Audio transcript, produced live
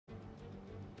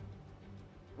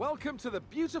Welcome to the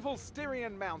beautiful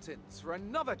Styrian Mountains for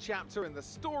another chapter in the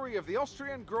story of the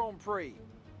Austrian Grand Prix.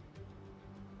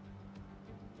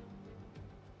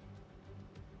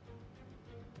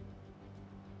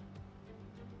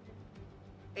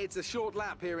 It's a short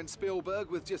lap here in Spielberg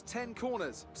with just 10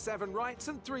 corners, 7 rights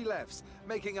and 3 lefts,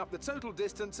 making up the total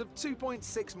distance of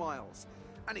 2.6 miles.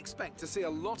 And expect to see a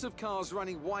lot of cars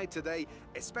running wide today,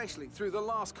 especially through the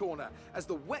last corner, as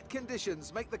the wet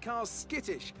conditions make the cars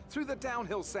skittish through the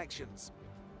downhill sections.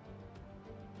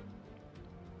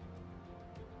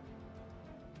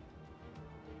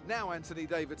 Now, Anthony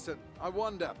Davidson, I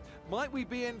wonder, might we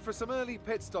be in for some early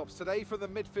pit stops today for the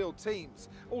midfield teams,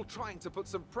 all trying to put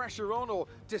some pressure on or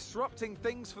disrupting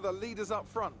things for the leaders up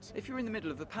front? If you're in the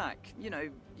middle of the pack, you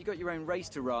got your own race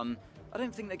to run. I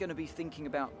don't think they're going to be thinking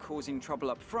about causing trouble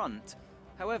up front.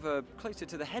 However, closer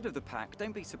to the head of the pack,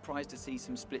 don't be surprised to see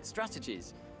some split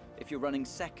strategies. If you're running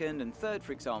second and third,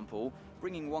 for example,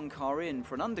 bringing one car in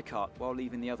for an undercut while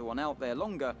leaving the other one out there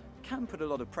longer can put a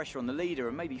lot of pressure on the leader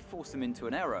and maybe force them into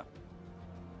an error.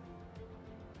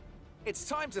 It's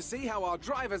time to see how our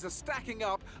drivers are stacking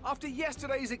up after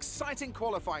yesterday's exciting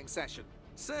qualifying session.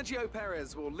 Sergio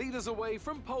Perez will lead us away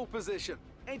from pole position,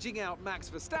 edging out Max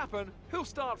Verstappen, who'll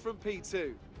start from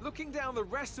P2. Looking down the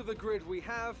rest of the grid, we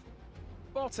have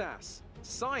Bottas,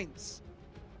 Sainz,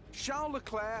 Charles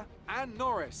Leclerc and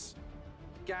Norris,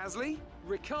 Gasly,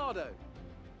 Ricciardo,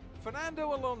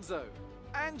 Fernando Alonso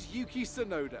and Yuki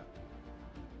Tsunoda.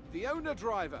 The owner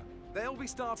driver, they'll be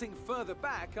starting further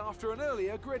back after an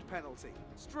earlier grid penalty.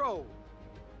 Stroll,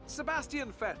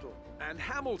 Sebastian Vettel and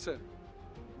Hamilton,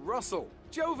 Russell,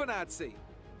 Giovinazzi,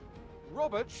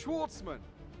 Robert Schwartzman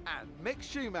and Mick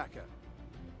Schumacher,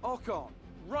 Ocon,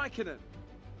 Raikkonen,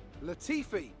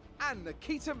 Latifi and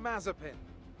Nikita Mazepin.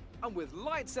 And with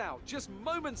lights out just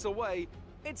moments away,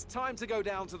 it's time to go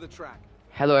down to the track.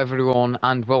 Hello everyone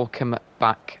and welcome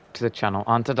back to the channel,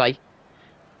 and today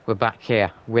we're back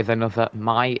here with another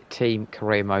My Team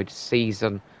Career Mode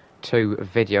Season 2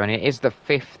 video, and it is the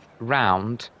 5th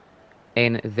round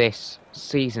in this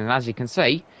season, and as you can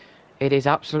see, it is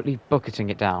absolutely bucketing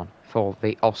it down for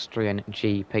the Austrian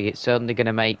GP. It's certainly going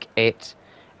to make it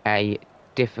a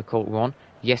difficult one.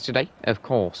 Yesterday, of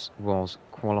course, was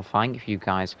qualifying. If you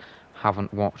guys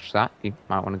haven't watched that, you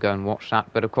might want to go and watch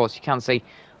that. But of course, you can see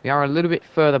we are a little bit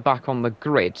further back on the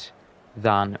grid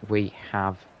than we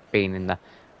have been in the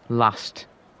last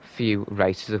few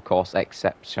races, of course,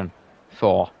 exception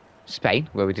for Spain,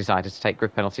 where we decided to take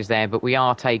grid penalties there. But we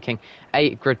are taking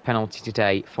a grid penalty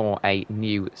today for a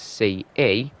new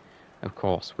CE, of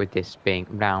course, with this being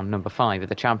round number 5 of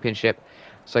the championship.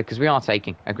 So, because we are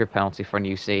taking a grid penalty for a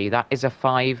new CE, that is a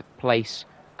 5-place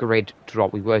grid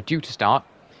drop. We were due to start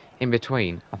in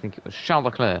between, I think it was Charles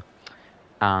Leclerc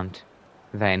and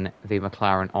then the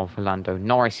McLaren of Lando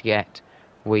Norris, yet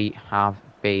we have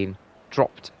been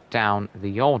dropped down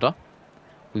the order.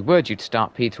 We were due to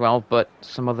start P12, but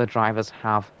some other drivers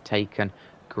have taken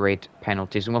grid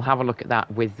penalties, and we'll have a look at that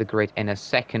with the grid in a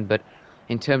second. But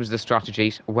in terms of the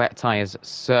strategies, wet tyres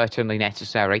certainly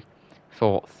necessary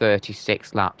for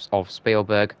 36 laps of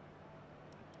Spielberg.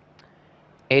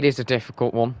 It is a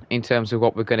difficult one in terms of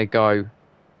what we're going to go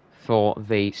for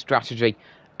the strategy.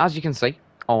 As you can see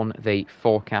on the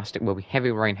forecast, it will be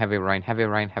heavy rain, heavy rain, heavy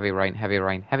rain, heavy rain, heavy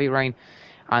rain, heavy rain,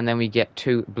 and then we get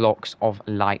 2 blocks of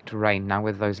light rain. Now,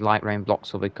 whether those light rain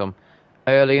blocks will become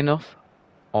early enough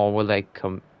or will they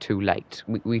come too late,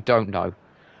 we don't know.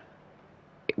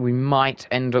 We might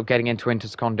end up getting into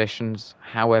winter's conditions.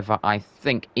 However, I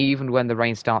think even when the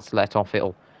rain starts to let off,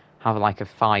 it'll have like a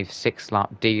 5-6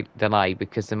 lap delay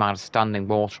because the amount of standing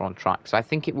water on track. So I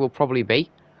think it will probably be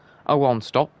a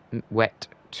one-stop, wet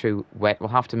to wet. We'll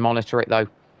have to monitor it though,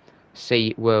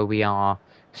 see where we are,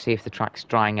 see if the track's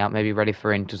drying out, maybe ready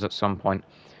for inters at some point.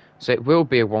 So it will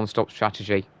be a one-stop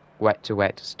strategy, wet to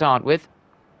wet to start with,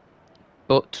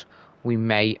 but we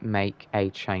may make a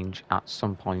change at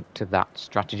some point to that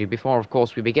strategy. Before, of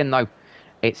course, we begin though,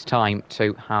 it's time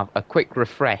to have a quick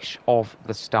refresh of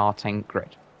the starting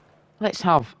grid. Let's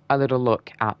have a little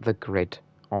look at the grid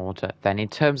order then. In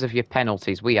terms of your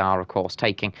penalties, we are, of course,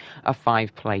 taking a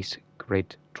 5-place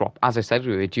grid drop. As I said,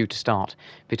 we were due to start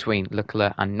between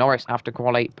Leclerc and Norris after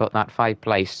quali, but that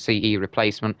 5-place CE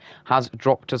replacement has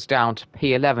dropped us down to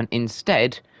P11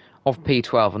 instead of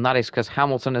P12, and that is because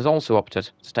Hamilton has also opted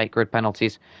to take grid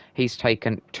penalties. He's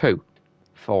taken 2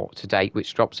 for today,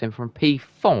 which drops him from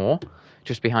P4,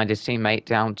 just behind his teammate,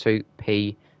 down to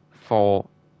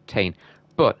P14.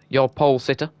 But your pole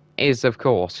sitter is, of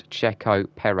course, Checo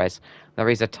Perez. There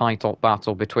is a title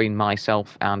battle between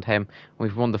myself and him.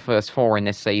 We've won the first 4 in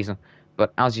this season,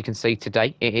 but as you can see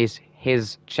today, it is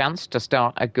his chance to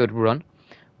start a good run.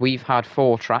 We've had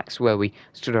 4 tracks where we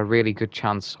stood a really good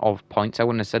chance of points. I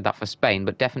wouldn't have said that for Spain,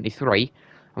 but definitely 3.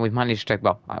 And we've managed to,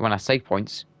 well, when I say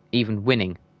points, even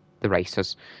winning the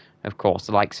races. Of course,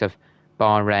 the likes of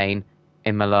Bahrain,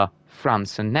 Imola,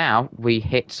 France. And now we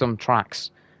hit some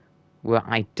tracks where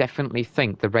I definitely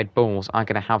think the Red Bulls are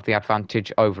going to have the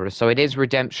advantage over us. So it is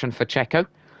redemption for Checo.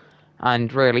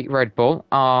 And really, Red Bull,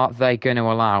 are they going to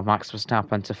allow Max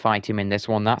Verstappen to fight him in this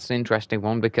one? That's an interesting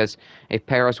one, because if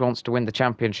Perez wants to win the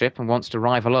championship and wants to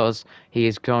rival us, he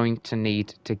is going to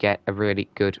need to get a really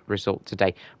good result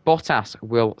today. Bottas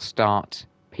will start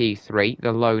P3,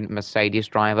 the lone Mercedes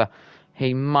driver.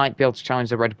 He might be able to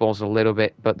challenge the Red Bulls a little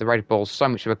bit, but the Red Bull's so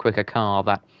much of a quicker car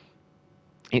that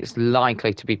it's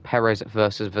likely to be Perez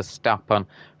versus Verstappen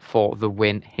for the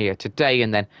win here today.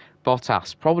 And then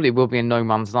Bottas probably will be in no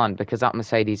man's land, because that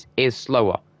Mercedes is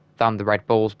slower than the Red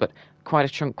Bulls, but quite a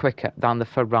chunk quicker than the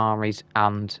Ferraris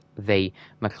and the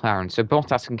McLaren. So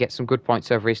Bottas can get some good points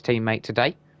over his teammate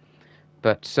today,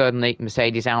 but certainly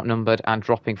Mercedes outnumbered and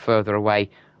dropping further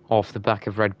away off the back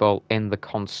of Red Bull in the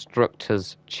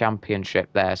Constructors' Championship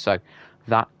there. So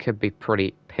that could be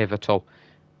pretty pivotal.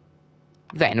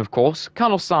 Then, of course,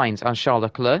 Carlos Sainz and Charles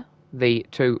Leclerc, the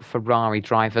 2 Ferrari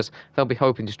drivers, they'll be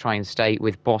hoping to try and stay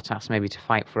with Bottas, maybe to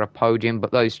fight for a podium,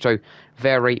 but those 2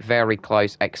 very, very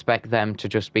close. Expect them to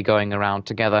just be going around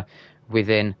together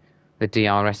within the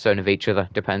DRS zone of each other.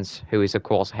 Depends who is, of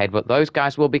course, ahead, but those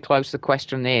guys will be close. The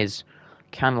question is,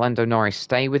 can Lando Norris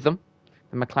stay with them?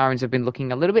 The McLarens have been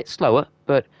looking a little bit slower,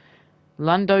 but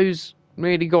Lando's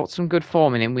really got some good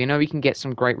form in him. We know he can get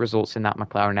some great results in that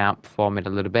McLaren, outperform it a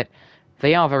little bit.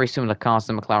 They are very similar cars,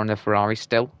 the McLaren and the Ferrari,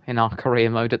 still in our career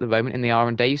mode at the moment in the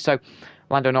R&D. So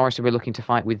Lando Norris will be looking to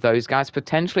fight with those guys,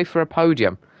 potentially for a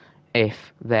podium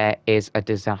if there is a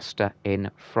disaster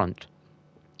in front.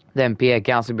 Then Pierre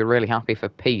Gasly will be really happy for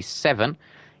P7.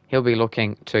 He'll be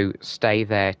looking to stay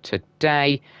there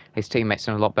today. His teammates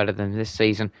are a lot better than this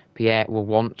season. Pierre will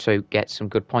want to get some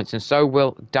good points, and so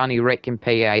will Danny Rick in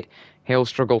P8. He'll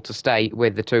struggle to stay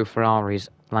with the 2 Ferraris,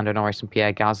 Lando Norris and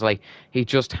Pierre Gasly. He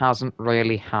just hasn't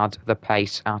really had the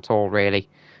pace at all, really,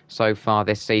 so far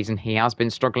this season. He has been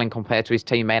struggling compared to his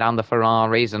teammate and the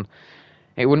Ferraris, and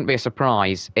it wouldn't be a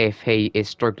surprise if he is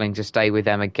struggling to stay with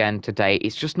them again today.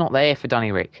 It's just not there for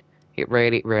Danny Rick. It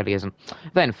really, really isn't.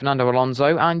 Then Fernando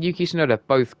Alonso and Yuki Tsunoda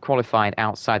both qualified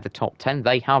outside the top 10.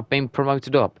 They have been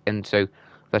promoted up into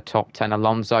the top 10.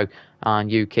 Alonso and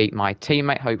Yuki, my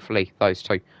teammate. Hopefully those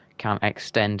 2 can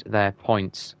extend their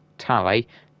points tally.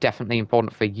 Definitely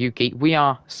important for Yuki. We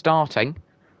are starting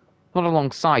not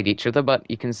alongside each other, but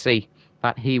you can see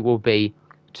that he will be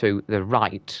to the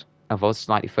right of us,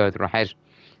 slightly further ahead.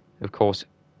 Of course,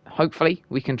 hopefully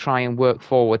we can try and work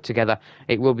forward together.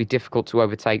 It will be difficult to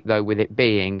overtake, though, with it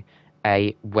being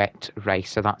a wet race.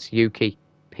 So that's Yuki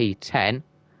P10,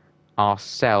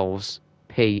 ourselves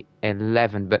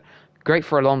P11. But great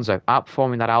for Alonso,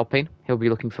 outperforming that Alpine. He'll be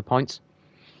looking for points.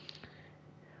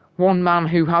 One man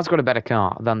who has got a better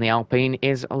car than the Alpine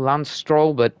is Lance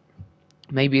Stroll, but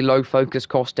maybe low focus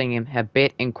costing him a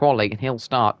bit in quali, and he'll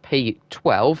start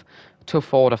P12.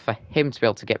 Tough order for him to be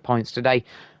able to get points today.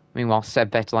 Meanwhile,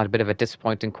 Seb Vettel had a bit of a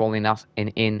disappointing quali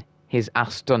in his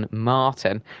Aston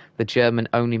Martin. The German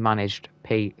only managed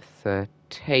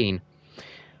P13.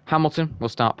 Hamilton will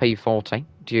start P14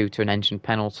 due to an engine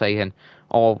penalty, and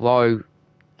although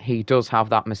he does have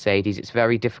that Mercedes, it's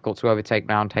very difficult to overtake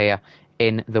round here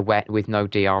in the wet with no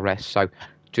DRS, so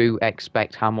do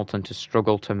expect Hamilton to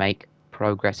struggle to make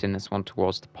progress in this one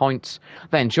towards the points.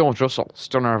 Then George Russell,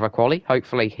 stunner of a quali.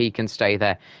 Hopefully he can stay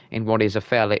there in what is a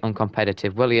fairly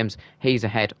uncompetitive Williams. He's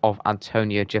ahead of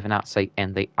Antonio Giovinazzi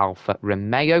in the Alfa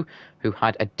Romeo, who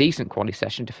had a decent quali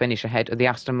session to finish ahead of the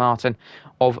Aston Martin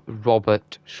of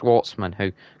Robert Schwartzman,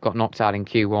 who got knocked out in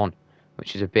Q1,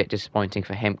 which is a bit disappointing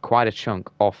for him. Quite a chunk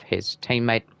off his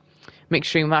teammate. Mick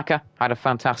Schumacher had a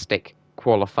fantastic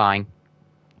qualifying.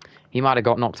 He might have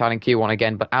got knocked out in Q1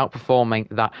 again, but outperforming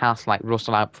that Haas like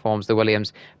Russell outperforms the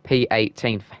Williams.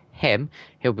 P18 for him.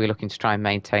 He'll be looking to try and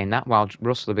maintain that, while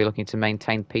Russell will be looking to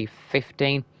maintain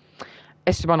P15.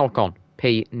 Esteban Ocon,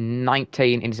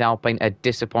 P19 in his Alpine, a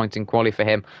disappointing quali for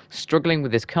him. Struggling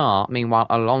with his car. Meanwhile,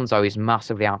 Alonso is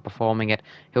massively outperforming it.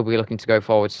 He'll be looking to go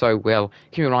forward, so will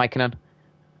Kimi Raikkonen.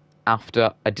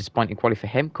 After a disappointing quali for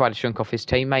him, quite a chunk off his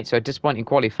teammate, so a disappointing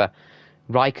quali for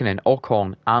Raikkonen,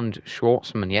 Ocon and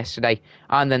Schwartzman yesterday,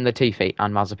 and then Latifi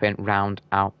and Mazepin round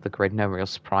out the grid. No real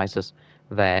surprises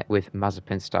there with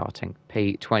Mazepin starting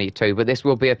P22, but this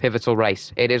will be a pivotal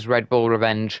race. It is Red Bull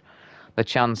revenge, the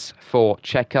chance for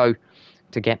Checo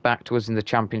to get back to us in the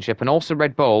championship, and also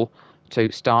Red Bull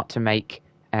to start to make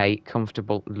a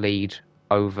comfortable lead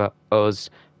over us.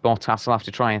 Bottas will have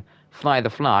to try and fly the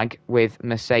flag, with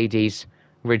Mercedes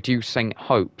reducing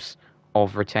hopes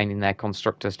of retaining their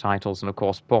constructors' titles, and of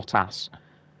course Bottas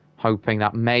hoping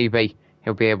that maybe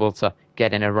he'll be able to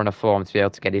get in a run of form to be able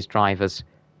to get his drivers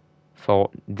for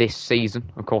this season.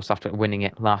 Of course, after winning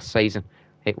it last season,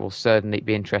 it will certainly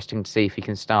be interesting to see if he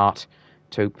can start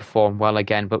to perform well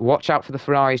again. But watch out for the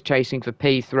Ferraris chasing for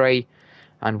P3,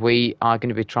 and we are going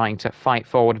to be trying to fight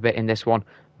forward a bit in this one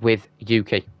with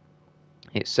Yuki.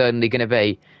 It's certainly going to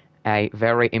be a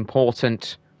very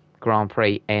important Grand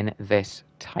Prix in this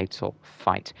title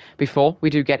fight. Before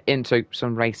we do get into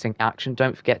some racing action,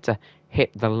 don't forget to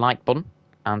hit the like button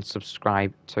and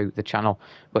subscribe to the channel.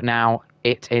 But now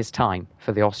it is time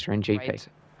for the Austrian GP. Red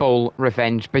Bull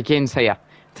Revenge begins here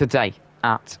today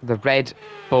at the Red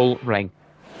Bull Ring.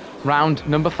 Round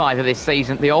number 5 of this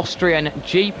season, the Austrian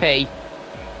GP.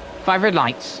 5 red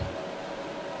lights.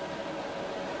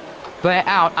 They're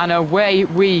out and away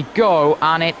we go,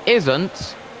 and it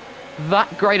isn't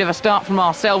that great of a start from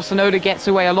ourselves. Tsunoda gets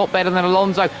away a lot better than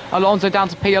Alonso. Alonso down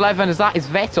to P11 as that is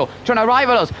Vettel trying to arrive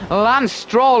at us. Lance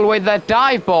Stroll with the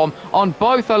dive bomb on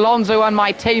both Alonso and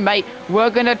my teammate. We're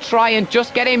going to try and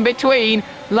just get in between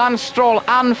Lance Stroll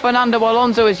and Fernando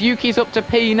Alonso as Yuki's up to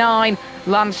P9.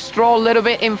 Lance Stroll a little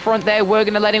bit in front there. We're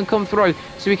going to let him come through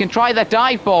so we can try the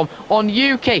dive bomb on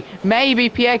Yuki, maybe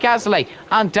Pierre Gasly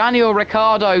and Daniel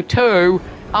Ricciardo too.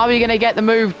 Are we going to get the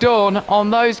move done on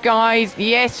those guys?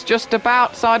 Yes, just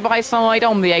about side by side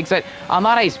on the exit. And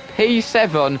that is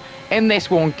P7 in this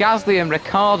one. Gasly and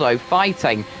Ricciardo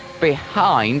fighting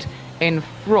behind. In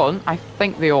front, I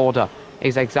think the order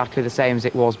is exactly the same as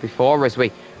it was before as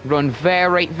we run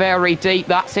very, very deep.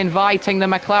 That's inviting the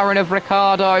McLaren of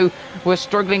Ricciardo. We're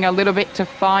struggling a little bit to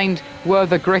find where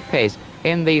the grip is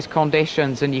in these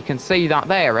conditions. And you can see that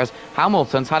there as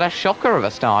Hamilton's had a shocker of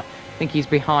a start. I think he's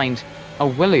behind a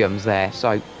Williams there,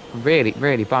 so really,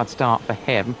 really bad start for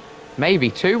him. Maybe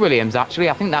 2 Williams,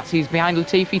 actually. I think he's behind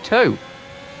Latifi too.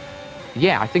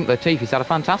 Yeah, I think Latifi's had a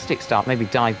fantastic start. Maybe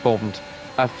dive-bombed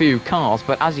a few cars,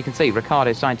 but as you can see,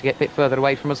 Ricciardo's trying to get a bit further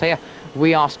away from us here.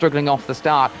 We are struggling off the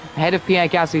start. Ahead of Pierre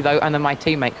Gasly, though, and then my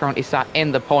teammate currently sat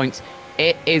in the points.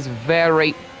 It is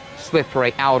very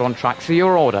slippery out on track. So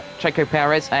your order, Checo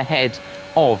Perez ahead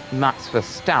of Max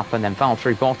Verstappen, then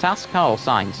Valtteri Bottas, Carlos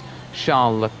Sainz,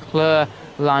 Charles Leclerc,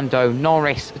 Lando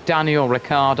Norris, Daniel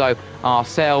Ricciardo,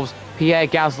 ourselves, Pierre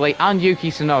Gasly and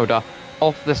Yuki Tsunoda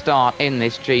off the start in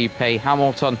this GP.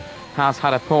 Hamilton has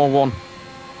had a poor one,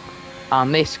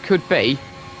 and this could be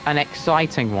an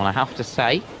exciting one, I have to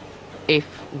say. If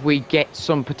we get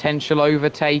some potential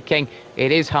overtaking,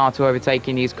 it is hard to overtake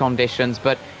in these conditions,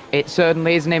 but it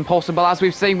certainly isn't impossible, as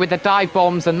we've seen with the dive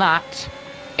bombs, and that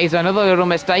is another little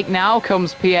mistake. Now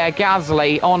comes Pierre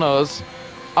Gasly on us.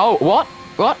 Oh, what?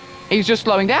 What? He's just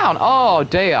slowing down. Oh,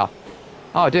 dear.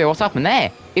 Oh, dear, what's happened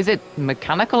there? Is it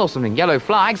mechanical or something? Yellow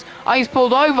flags. Oh, he's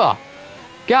pulled over.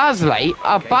 Gasly,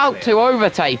 about to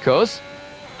overtake us,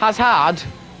 has had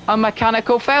a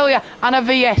mechanical failure and a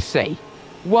VSC.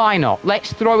 Why not?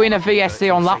 Let's throw in a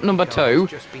VSC on lap number 2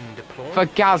 for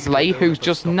Gasly, who's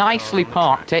just nicely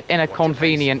parked it in a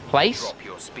convenient place.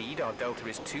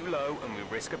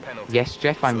 Yes,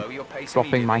 Jeff, I'm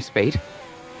dropping my speed.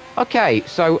 Okay,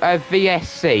 so a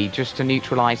VSC just to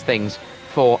neutralise things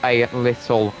for a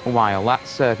little while. That's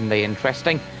certainly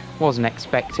interesting. Wasn't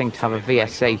expecting to have a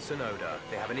VSC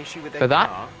for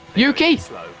that. Yuki!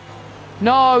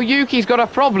 No, Yuki's got a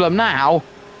problem now.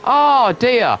 Oh,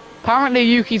 dear. Apparently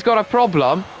Yuki's got a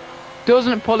problem.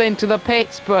 Doesn't pull into the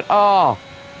pits, but oh,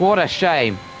 what a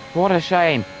shame. What a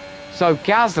shame. So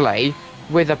Gasly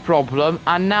with a problem,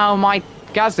 and now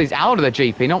Gasly's out of the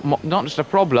GP, not just a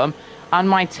problem. And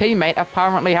my teammate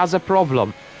apparently has a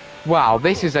problem. Wow,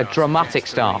 this is a dramatic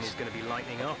start.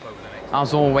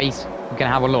 As always, we're going to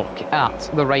have a look at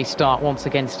the race start once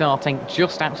again, starting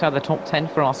just outside the top 10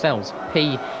 for ourselves.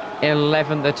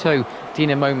 P11, the 2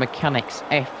 Dynamo Mechanics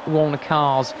F1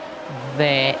 cars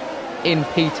there in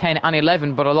P10 and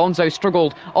 11. But Alonso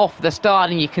struggled off the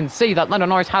start, and you can see that Lando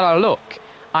Norris had a look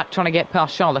at trying to get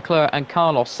past Charles Leclerc and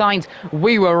Carlos Sainz.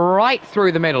 We were right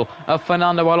through the middle of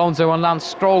Fernando Alonso and Lance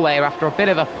Stroll there after a bit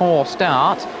of a poor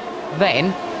start.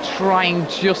 Then trying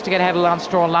just to get ahead of Lance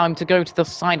Stroll, allow him to go to the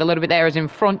side a little bit there as in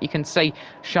front. You can see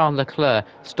Charles Leclerc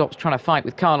stops trying to fight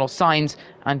with Carlos Sainz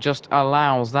and just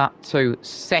allows that to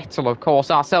settle, of course,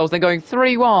 ourselves. They're going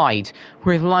 3 wide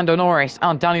with Lando Norris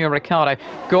and Daniel Ricciardo.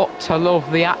 Got to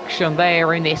love the action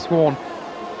there in this one.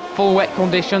 Full wet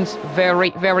conditions, very,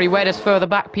 very wet as further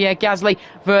back Pierre Gasly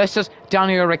versus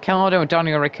Daniel Ricciardo. And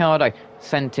Daniel Ricciardo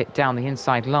sent it down the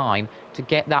inside line to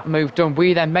get that move done.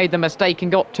 We then made the mistake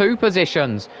and got 2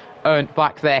 positions earned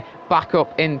back there, back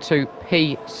up into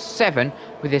P7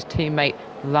 with his teammate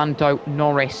Lando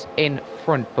Norris in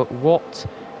front. But what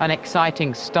an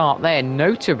exciting start there.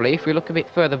 Notably, if we look a bit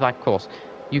further back, of course,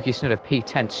 Yuki Tsunoda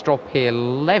P10, Stroll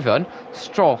P11.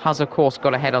 Stroll has, of course,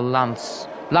 got ahead of Lance.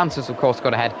 Lance has, of course,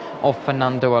 got ahead of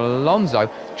Fernando Alonso.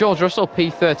 George Russell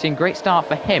P13, great start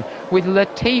for him, with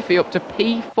Latifi up to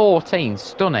P14,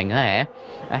 stunning there,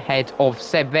 ahead of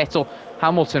Seb Vettel.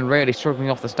 Hamilton really struggling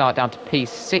off the start, down to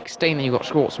P16. Then you've got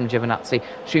Schwartzman, Giovinazzi,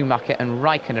 Schumacher and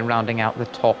Raikkonen rounding out the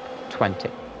top 20.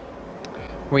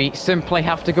 We simply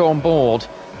have to go on board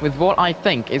with what I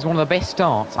think is one of the best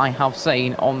starts I have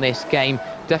seen on this game.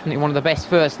 Definitely one of the best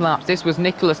first laps. This was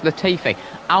Nicholas Latifi,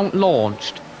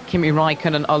 out-launched Kimi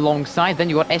Raikkonen alongside. Then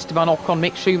you got Esteban Ocon,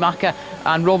 Mick Schumacher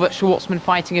and Robert Schwartzman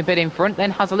fighting a bit in front. Then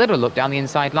has a little look down the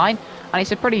inside line. And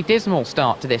it's a pretty dismal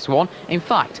start to this one. In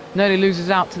fact, nearly loses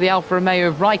out to the Alfa Romeo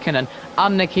of Raikkonen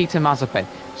and Nikita Mazepin.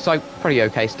 So, pretty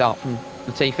okay start from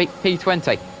Latifi.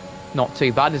 P20, not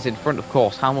too bad, as in front, of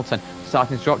course, Hamilton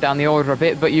starting to drop down the order a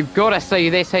bit. But you've got to see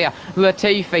this here.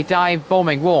 Latifi dive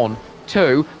bombing 1,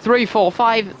 2, 3, 4,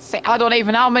 5, 6. I don't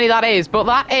even know how many that is, but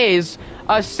that is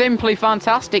a simply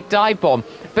fantastic dive bomb.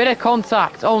 Bit of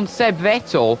contact on Seb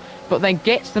Vettel, but then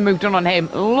gets the move done on him.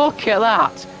 Look at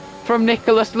that from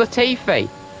Nicholas Latifi.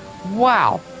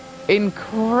 Wow,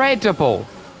 incredible.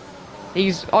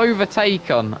 He's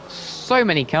overtaken so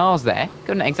many cars there,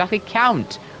 couldn't exactly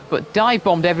count, but dive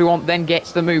bombed everyone, then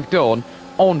gets the move done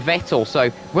on Vettel.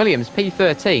 So Williams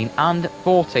P13 and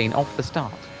 14 off the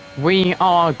start. We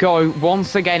are go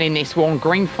once again in this one,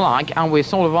 green flag, and we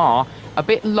sort of are a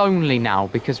bit lonely now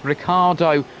because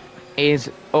Ricciardo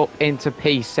is up into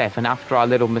P7 after our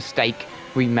little mistake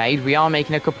we made. We are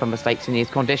making a couple of mistakes in these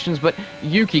conditions, but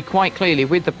Yuki quite clearly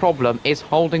with the problem is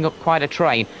holding up quite a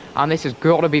train, and this has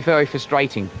got to be very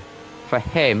frustrating for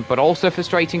him, but also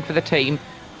frustrating for the team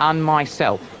and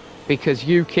myself, because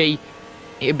Yuki,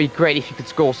 it'd be great if you could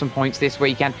score some points this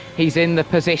weekend. He's in the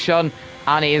position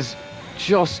and is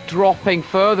just dropping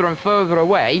further and further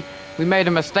away. We made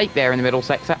a mistake there in the middle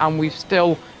sector and we've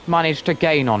still managed to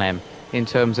gain on him in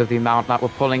terms of the amount that we're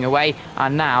pulling away.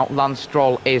 And now Lance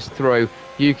Stroll is through.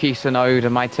 Yuki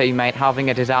Tsunoda, my teammate, having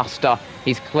a disaster.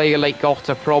 He's clearly got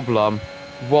a problem.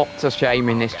 What a shame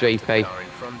in this GP.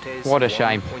 What a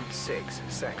shame.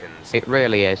 It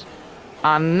really is.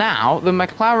 And now the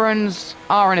McLarens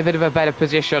are in a bit of a better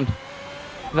position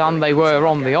than they were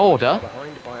on the order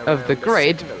of the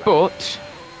grid, but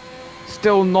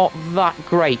still not that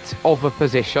great of a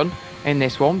position in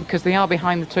this one because they are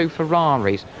behind the 2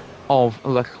 Ferraris of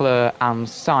Leclerc and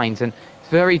Sainz, and it's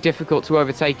very difficult to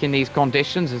overtake in these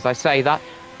conditions. As I say that,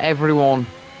 everyone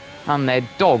and their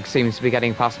dog seems to be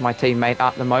getting past my teammate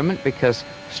at the moment because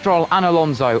Stroll and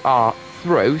Alonso are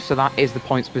through, so that is the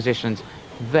points positions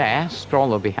there. Stroll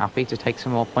will be happy to take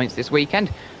some more points this weekend,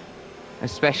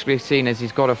 especially seeing as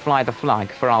he's got to fly the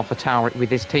flag for AlphaTauri with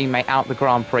his teammate out the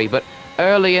Grand Prix. But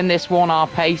early in this one, our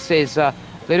pace is a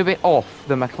little bit off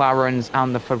the McLarens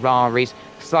and the Ferraris.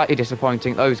 Slightly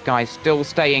disappointing. Those guys still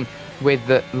staying with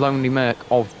the lonely Merc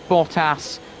of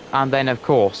Bottas, and then of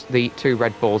course the 2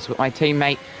 Red Bulls. But my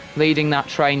teammate leading that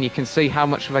train, you can see how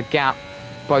much of a gap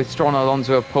both Stroll and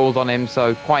Alonso have pulled on him,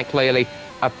 so quite clearly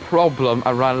a problem,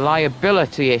 a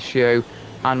reliability issue,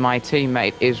 and my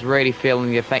teammate is really feeling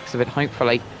the effects of it.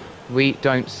 Hopefully we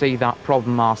don't see that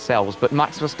problem ourselves. But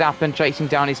Max Verstappen chasing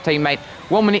down his teammate,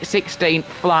 1 minute 16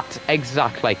 flat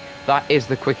exactly. That is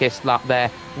the quickest lap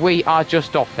there. We are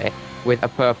just off it with a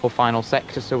purple final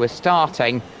sector, so we're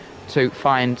starting to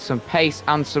find some pace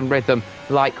and some rhythm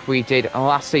like we did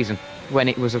last season when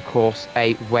it was, of course,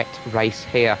 a wet race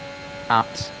here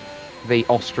at the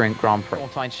Austrian Grand Prix. I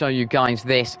thought I'd show you guys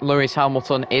this. Lewis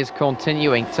Hamilton is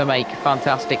continuing to make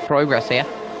fantastic progress here.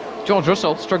 George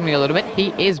Russell struggling a little bit. He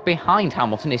is behind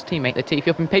Hamilton, his teammate Latifi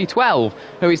up in P12,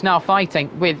 who is now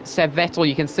fighting with Seb Vettel.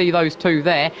 You can see those 2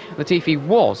 there. Latifi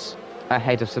was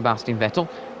ahead of Sebastian Vettel.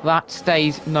 That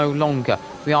stays no longer.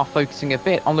 We are focusing a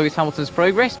bit on Lewis Hamilton's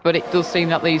progress, but it does seem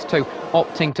that these 2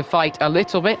 opting to fight a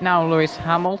little bit. Now Lewis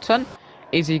Hamilton,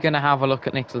 is he going to have a look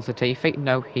at Nicholas Latifi?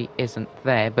 No, he isn't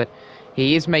there, but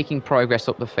he is making progress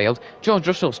up the field. George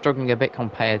Russell struggling a bit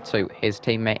compared to his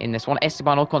teammate in this one.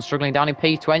 Esteban Ocon struggling down in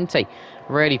P20.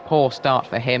 Really poor start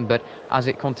for him, but as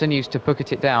it continues to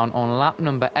bucket it down on lap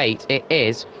number 8, it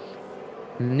is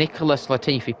Nicholas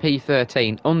Latifi,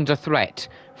 P13, under threat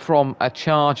from a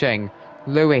charging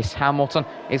Lewis Hamilton.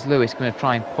 Is Lewis going to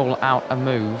try and pull out a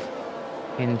move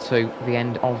into the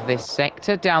end of this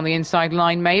sector? Down the inside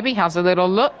line maybe, has a little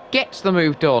look, gets the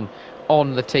move done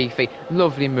on Latifi.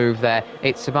 Lovely move there.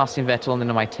 It's Sebastian Vettel and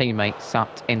then my teammate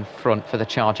sat in front for the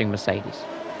charging Mercedes.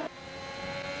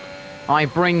 I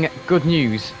bring good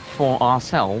news for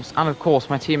ourselves, and of course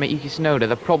my teammate Yuki Tsunoda.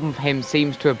 The problem for him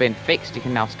seems to have been fixed. You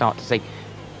can now start to see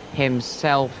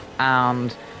himself,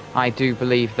 and I do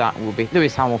believe that will be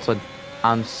Lewis Hamilton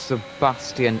and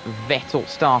Sebastian Vettel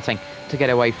starting to get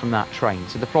away from that train.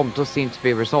 So the problem does seem to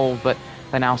be resolved, but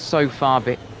they're now so far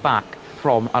back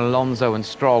from Alonso and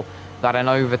Stroll that an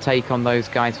overtake on those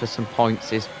guys for some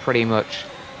points is pretty much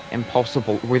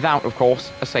impossible without, of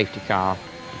course, a safety car.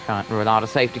 You can't rule out a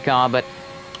safety car, but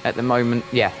at the moment,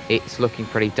 yeah, it's looking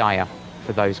pretty dire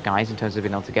for those guys in terms of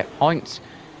being able to get points.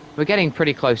 We're getting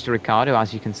pretty close to Ricciardo,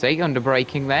 as you can see. Under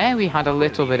braking there, we had a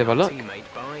little bit of a look.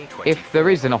 If there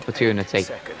is an opportunity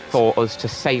for us to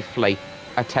safely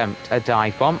attempt a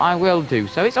dive bomb, I will do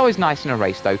so. It's always nice in a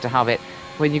race, though, to have it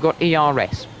when you've got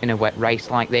ERS in a wet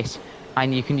race like this,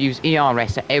 and you can use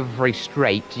ERS at every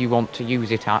straight you want to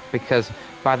use it at, because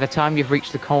by the time you've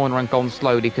reached the corner and gone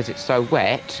slowly because it's so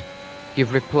wet,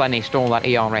 you've replenished all that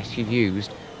ERS you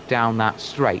used down that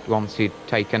straight once you'd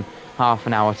taken half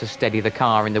an hour to steady the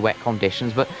car in the wet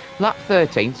conditions. But lap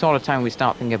 13, sort of time we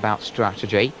start thinking about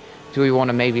strategy. Do we want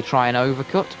to maybe try an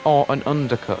overcut or an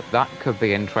undercut? That could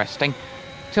be interesting.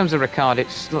 In terms of Ricciardo,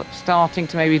 it's starting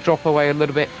to maybe drop away a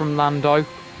little bit from Lando.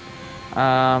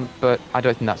 But I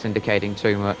don't think that's indicating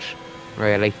too much,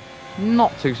 really.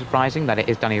 Not too surprising that it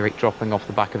is Danny Ric dropping off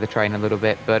the back of the train a little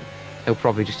bit, but he'll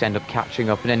probably just end up catching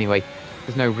up. And anyway,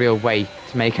 there's no real way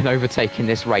to make an overtake in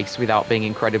this race without being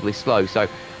incredibly slow. So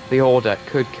the order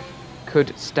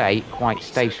could stay quite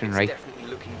stationary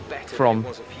from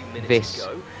this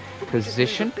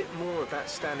position.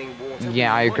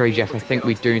 Yeah, I agree, Jeff. I think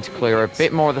we do need to clear a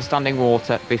bit more of the standing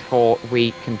water before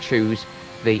we can choose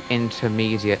the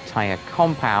intermediate tyre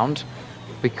compound,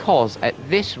 because at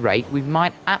this rate we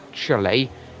might actually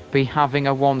be having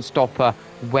a one-stopper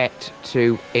wet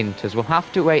to inters. We'll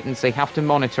have to wait and see, have to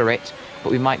monitor it,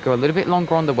 but we might go a little bit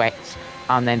longer on the wets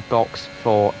and then box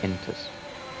for inters.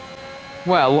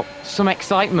 Well, some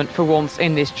excitement for once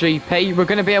in this GP. We're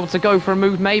going to be able to go for a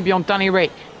move maybe on Danny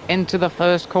Ric into the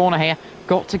first corner here.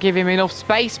 Got to give him enough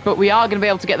space, but we are going to be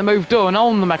able to get the move done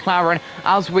on the McLaren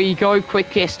as we go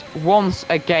quickest once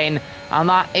again, and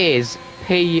that is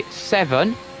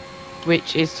P7,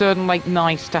 which is certainly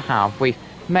nice to have. We've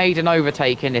made an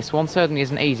overtake in this one. Certainly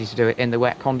isn't easy to do it in the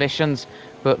wet conditions,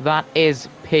 but that is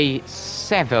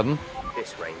P7.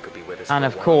 This rain could be with us, and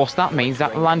of course that means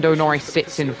that Lando Norris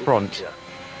sits in front.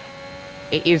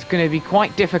 It is going to be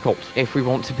quite difficult if we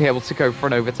want to be able to go for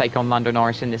an overtake on Lando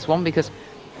Norris in this one, because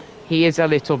he is a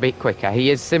little bit quicker.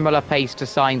 He is similar pace to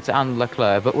Sainz and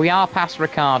Leclerc, but we are past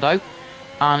Ricciardo,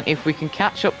 and if we can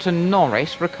catch up to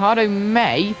Norris, Ricciardo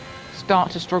may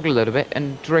start to struggle a little bit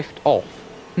and drift off.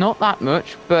 Not that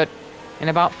much, but in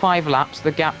about 5 laps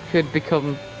the gap could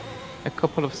become a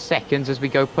couple of seconds as we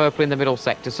go purple in the middle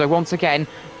sector. So once again,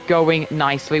 going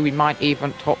nicely. We might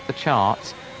even top the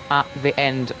charts at the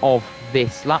end of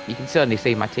this lap. You can certainly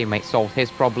see my teammate solved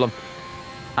his problem,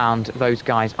 and those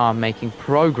guys are making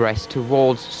progress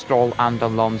towards Stroll and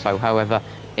Alonso. However,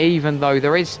 even though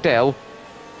there is still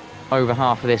over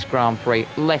half of this Grand Prix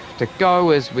left to go,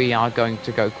 as we are going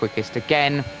to go quickest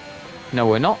again. No,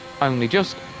 we're not, only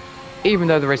just. Even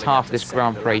though there is half of this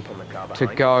Grand Prix to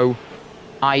go,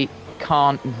 I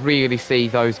can't really see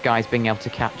those guys being able to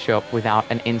catch up without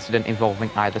an incident involving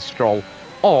either Stroll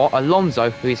or Alonso,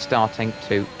 who is starting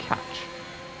to catch.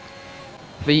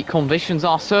 The conditions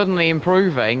are certainly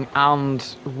improving, and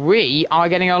we are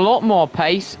getting a lot more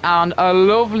pace, and a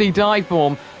lovely dive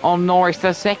bomb on Norris,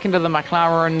 the second of the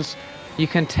McLarens. You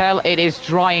can tell it is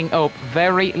drying up.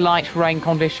 Very light rain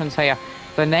conditions here.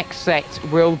 The next set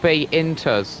will be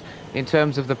inters in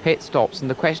terms of the pit stops, and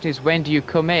the question is, when do you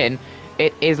come in?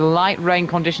 It is light rain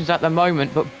conditions at the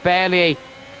moment, but barely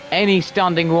any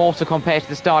standing water compared to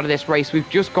the start of this race. We've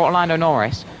just got Lando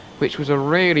Norris, which was a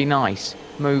really nice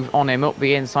move on him up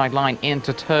the inside line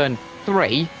into turn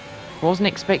 3. Wasn't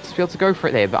expected to be able to go for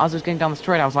it there, but as I was getting down the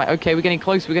straight, I was like, okay, we're getting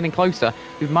closer, we're getting closer.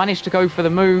 We've managed to go for the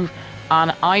move,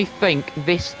 and I think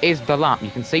this is the lap.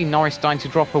 You can see Norris starting to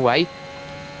drop away,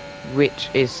 which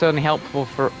is certainly helpful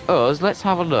for us. Let's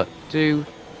have a look. Do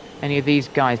any of these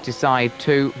guys decide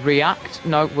to react?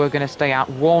 No, we're going to stay out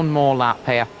one more lap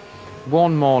here.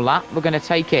 One more lap. We're going to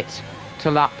take it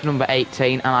to lap number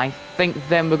 18, and I think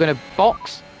then we're going to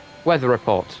box. Weather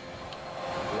report.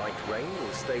 Light rain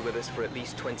will stay with us for at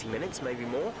least 20 minutes, maybe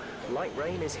more. Light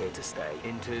rain is here to stay.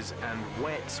 Inters and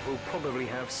wets will probably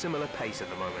have similar pace at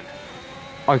the moment.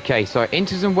 Okay, so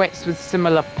inters and wets with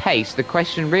similar pace. The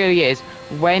question really is,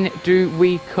 when do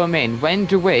we come in? When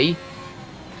do we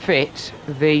fit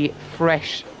the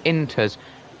fresh inters.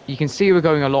 You can see we're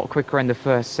going a lot quicker in the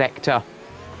first sector.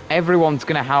 Everyone's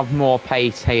going to have more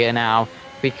pace here now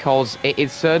because it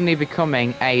is certainly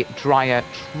becoming a drier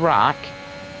track.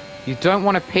 You don't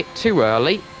want to pit too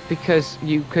early because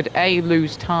you could A,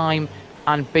 lose time,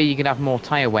 and B, you can have more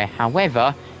tyre wear.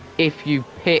 However, if you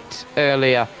pit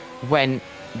earlier when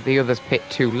the others pit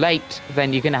too late,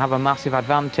 then you're going to have a massive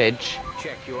advantage.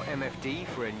 Check your MFD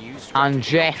for a new And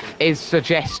Jeff is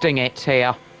suggesting it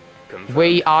here.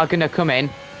 We are going to come in.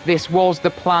 This was the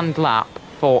planned lap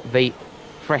for the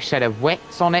fresh set of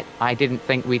wets on it. I didn't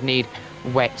think we'd need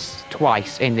wets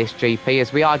twice in this GP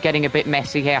as we are getting a bit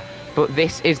messy here. But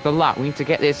this is the lap. We need to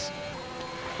get this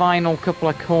final couple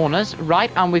of corners right,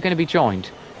 and we're going to be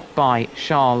joined by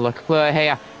Charles Leclerc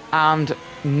here, and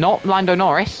not Lando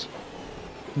Norris.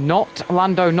 Not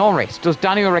Lando Norris. Does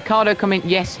Daniel Ricciardo come in?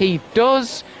 Yes, he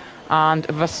does. And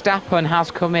Verstappen has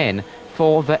come in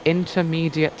for the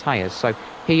intermediate tyres. So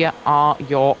here are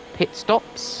your pit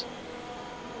stops.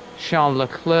 Charles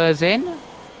Leclerc's in,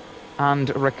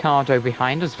 and Ricciardo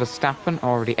behind us. Verstappen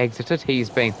already exited. He's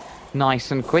been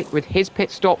nice and quick with his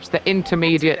pit stops. The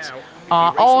intermediates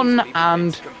are on,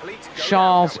 and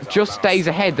Charles just stays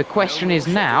ahead. The question is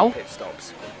now,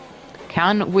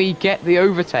 can we get the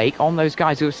overtake on those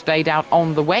guys who have stayed out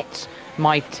on the wets?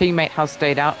 My teammate has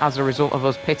stayed out as a result of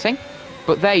us pitting.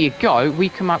 But there you go. We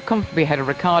come out comfortably ahead of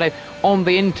Ricciardo on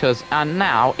the inters, and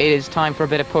now it is time for a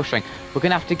bit of pushing. We're going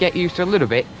to have to get used to a little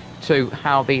bit to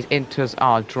how these inters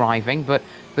are driving, but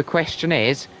the question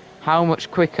is, how much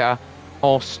quicker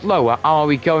or slower are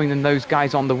we going than those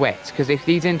guys on the wets? Because if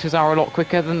these inters are a lot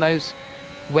quicker than those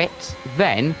wets,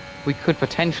 then we could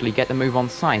potentially get the move on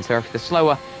Sainz. So if they're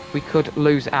slower, we could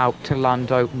lose out to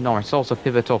Lando Norris. Also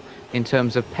pivotal in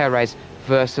terms of Perez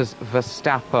versus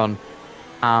Verstappen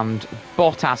and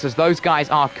Bottas, as those guys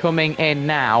are coming in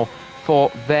now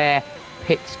for their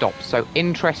pit stops. So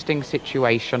interesting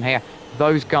situation here.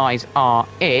 Those guys are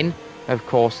in. Of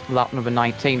course, lap number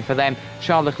 19 for them.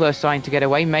 Charles Leclerc starting to get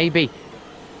away, maybe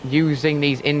using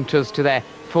these inters to their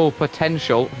full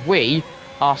potential. We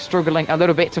are struggling a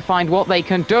little bit to find what they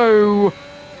can do.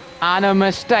 And a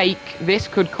mistake. This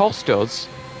could cost us,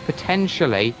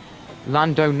 potentially,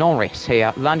 Lando Norris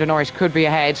here. Lando Norris could be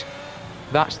ahead.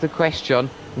 That's the question.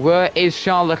 Where is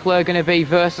Charles Leclerc going to be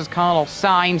versus Carlos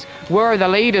Sainz? Where are the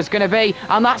leaders going to be?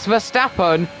 And that's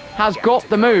Verstappen has got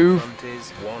the move.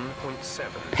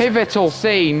 Pivotal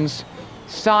scenes.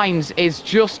 Sainz is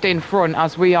just in front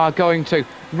as we are going to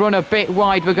run a bit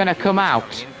wide. We're going to come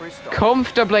out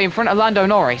comfortably in front of Lando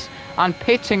Norris, and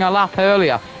pitting a lap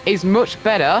earlier is much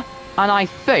better, and I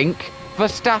think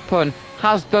Verstappen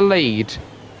has the lead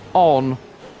on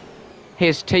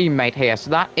his teammate here, so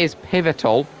that is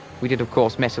pivotal. We did, of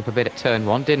course, mess up a bit at turn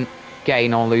 1, didn't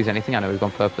gain or lose anything. I know we've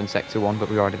gone purple in sector 1, but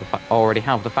we already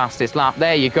have the fastest lap.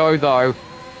 There you go, though.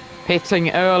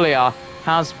 Pitting earlier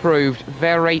has proved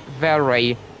very,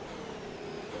 very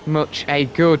much a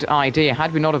good idea.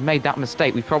 Had we not have made that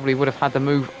mistake, we probably would have had the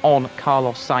move on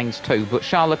Carlos Sainz too. But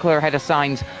Charles Leclerc ahead of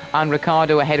Sainz and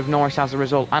Ricciardo ahead of Norris as a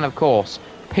result. And of course,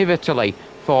 pivotally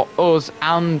for us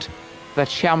and the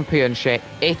championship,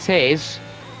 it is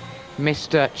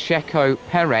Mr. Checo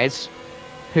Perez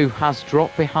who has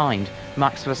dropped behind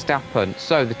Max Verstappen.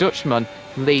 So the Dutchman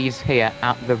leads here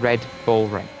at the Red Bull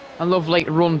Ring. A lovely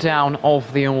rundown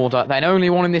of the order. Then only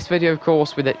one in this video, of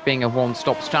course, with it being a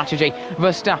one-stop strategy.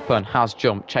 Verstappen has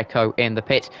jumped Checo in the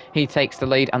pit. He takes the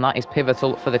lead, and that is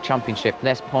pivotal for the championship.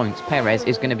 Less points Perez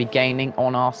is going to be gaining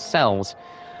on ourselves.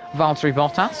 Valtteri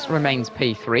Bottas remains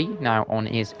P3, now on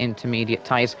his intermediate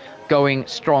tyres, going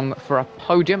strong for a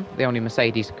podium. The only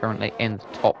Mercedes currently in the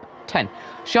top 10.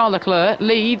 Charles Leclerc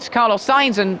leads Carlos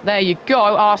Sainz, and there you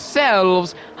go,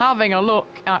 ourselves having a look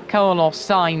at Carlos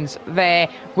Sainz there.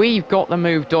 We've got the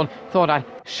move done. Thought I'd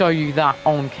show you that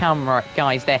on camera,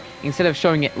 guys, there, instead of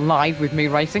showing it live with me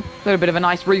racing. A little bit of a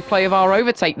nice replay of our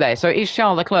overtake there. So it is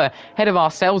Charles Leclerc ahead of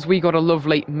ourselves. We got a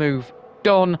lovely move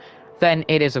done. Then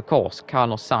it is, of course,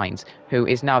 Carlos Sainz, who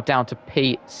is now down to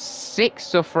P6,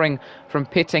 suffering from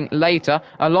pitting later,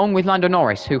 along with Lando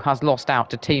Norris, who has lost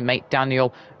out to teammate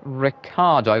Daniel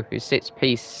Ricciardo, who sits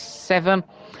P7.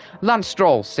 Lance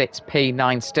Stroll sits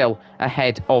P9, still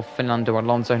ahead of Fernando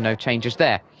Alonso. No changes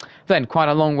there. Then, quite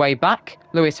a long way back,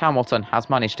 Lewis Hamilton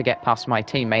has managed to get past my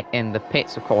teammate in the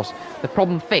pits, of course. The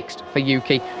problem fixed for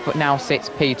Yuki, but now sits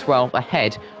P12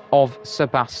 ahead of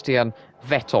Sebastian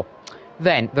Vettel.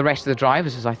 Then the rest of the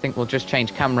drivers, as I think we'll just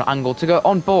change camera angle to go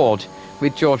on board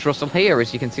with George Russell here,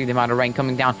 as you can see the amount of rain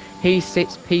coming down. He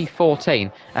sits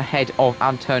P14 ahead of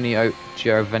Antonio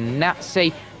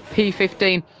Giovinazzi.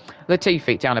 P15,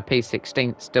 Latifi down to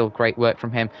P16, still great work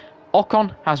from him.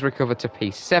 Ocon has recovered to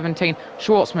P17,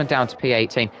 Schwartzman down to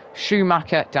P18,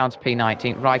 Schumacher down to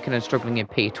P19, Raikkonen struggling in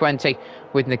P20,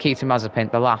 with Nikita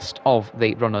Mazepin, the last of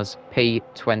the runners,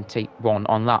 P21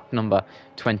 on lap number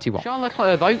 21. Charles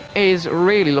Leclerc, though, is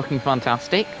really looking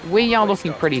fantastic. We are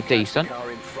looking pretty decent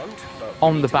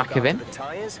on the back of him.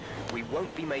 We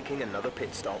won't be making another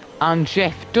pit stop. And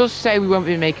Jeff does say we won't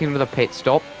be making another pit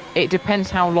stop. It depends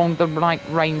how long the light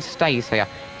rain stays here.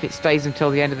 If it stays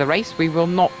until the end of the race, we will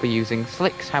not be using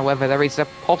slicks. However, there is a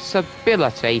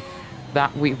possibility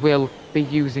that we will be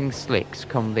using slicks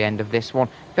come the end of this one.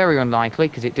 Very unlikely,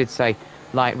 because it did say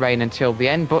light rain until the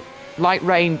end, but light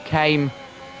rain came,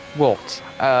 what,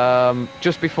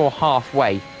 just before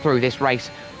halfway through this race,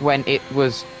 when it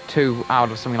was 2 out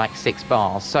of something like 6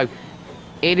 bars. So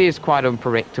it is quite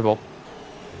unpredictable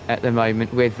at the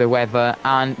moment with the weather,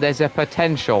 and there's a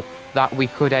potential that we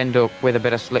could end up with a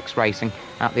bit of slicks racing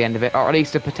at the end of it, or at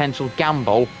least a potential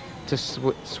gamble to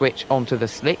switch onto the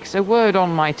slicks. A word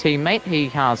on my teammate, he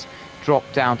has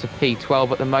dropped down to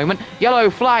P12 at the moment. Yellow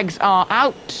flags are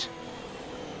out.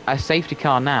 A safety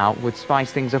car now would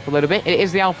spice things up a little bit. It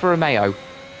is the Alfa Romeo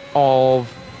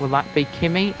of, will that be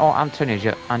Kimi or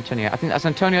Antonio? Antonio, I think that's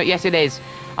Antonio. Yes, it is.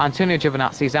 Antonio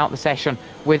Giovinazzi is out the session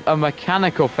with a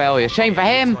mechanical failure. Shame for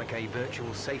him.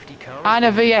 And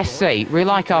a VSC. We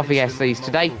like our VSCs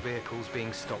today.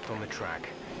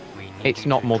 It's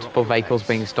not multiple vehicles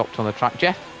being stopped on the track,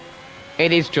 Jeff.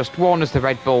 It is just one as the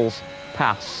Red Bulls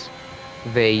pass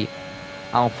the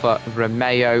Alfa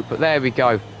Romeo. But there we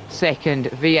go. Second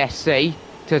VSC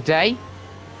today.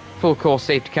 Full course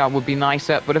safety car would be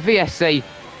nicer, but a VSC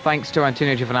thanks to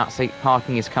Antonio Giovinazzi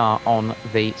parking his car on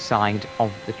the side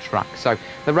of the track. So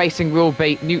the racing will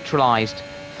be neutralised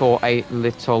for a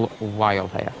little while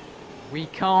here. We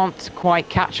can't quite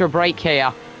catch a break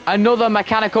here. Another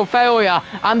mechanical failure,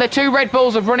 and the 2 Red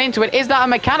Bulls have run into it. Is that a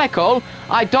mechanical?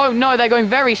 I don't know. They're going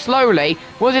very slowly.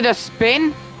 Was it a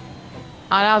spin?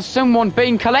 And has someone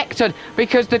been collected?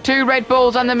 Because the 2 Red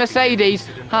Bulls and the Mercedes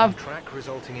have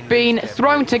been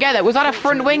thrown together. Was that a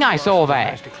front wing I saw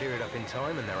there?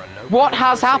 What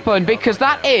has happened? Because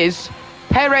that is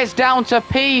Perez down to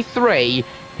P3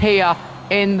 here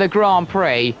in the Grand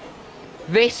Prix.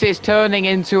 This is turning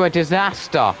into a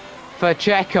disaster for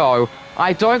Checo.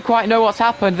 I don't quite know what's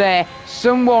happened there.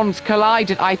 Someone's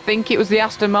collided. I think it was the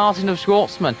Aston Martin of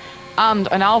Schwartzman and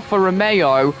an Alfa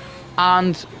Romeo.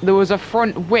 And there was a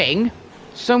front wing.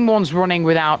 Someone's running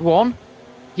without one.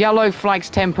 Yellow flags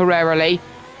temporarily.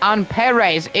 And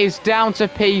Perez is down to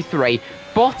P3.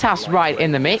 Bottas right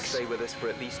in the mix.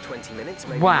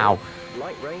 Wow.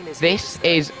 This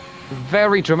is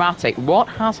very dramatic. What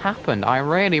has happened? I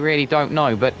really don't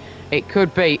know. But it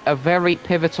could be a very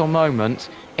pivotal moment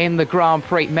in the Grand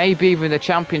Prix, maybe even the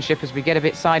championship, as we get a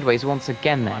bit sideways once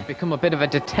again there. Become a bit of a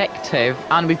detective,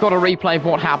 and we've got a replay of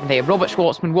what happened here. Robert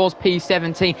Schwartzman was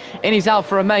P17 in his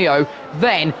Alfa Romeo,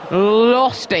 then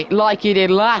lost it like he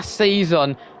did last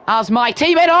season as my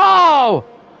teammate. Oh!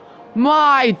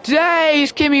 My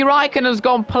days! Kimi Raikkonen's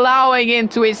gone ploughing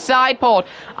into his side pod,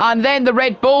 and then the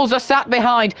Red Bulls are sat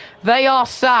behind. They are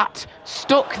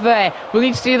stuck there. We'll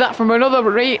need to see that from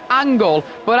another angle,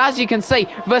 but as you can see,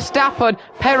 Verstappen,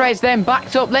 Perez then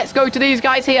backed up. Let's go to these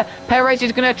guys here. Perez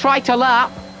is going to try to lap.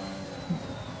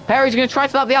 Perez is going to try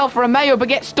to lap the Alfa Romeo, but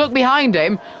gets stuck behind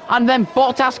him, and then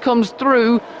Bottas comes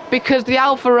through because the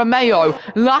Alfa Romeo,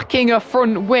 lacking a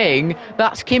front wing,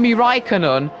 that's Kimi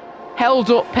Raikkonen,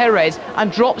 held up Perez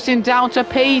and drops him down to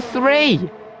P3.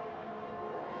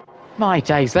 My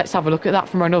days, let's have a look at that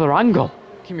from another angle.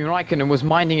 Kimi Raikkonen was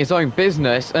minding his own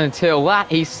business until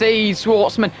that. He sees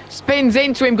Schwartzman, spins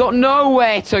into him, got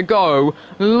nowhere to go.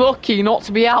 Lucky not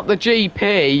to be out the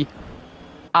GP.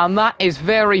 And that is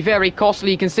very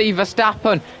costly. You can see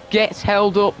Verstappen gets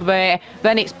held up there.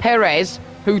 Then it's Perez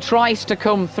who tries to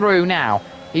come through now.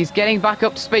 He's getting back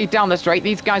up to speed down the straight.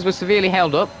 These guys were severely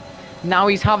held up. Now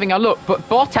he's having a look, but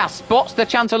Bottas spots the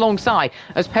chance alongside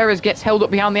as Perez gets held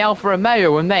up behind the Alfa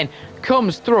Romeo and then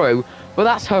comes through. But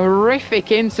that's a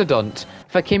horrific incident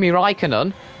for Kimi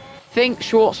Raikkonen. Think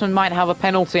Schwartzman might have a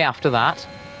penalty after that.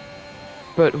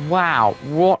 But wow,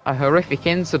 what a horrific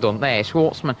incident there.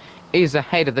 Schwartzman is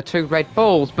ahead of the 2 Red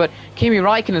Bulls, but Kimi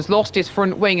Raikkonen's lost his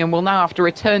front wing and will now have to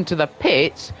return to the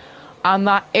pits. And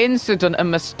that incident and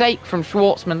mistake from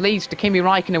Schwartzman leads to Kimi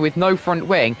Raikkonen with no front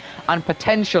wing and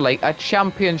potentially a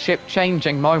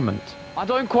championship-changing moment. I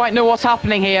don't quite know what's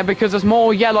happening here because there's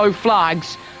more yellow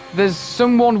flags.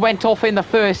 Someone went off in the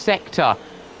first sector,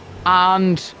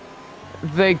 and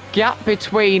the gap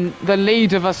between the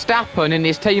lead of Verstappen and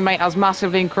his teammate has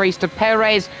massively increased to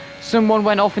Perez Someone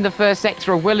went off in the first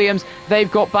sector of Williams.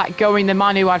 They've got back going. The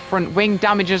man who had front wing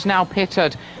damage is now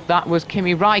pitted. That was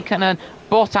Kimi Raikkonen.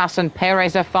 Bottas and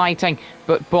Perez are fighting,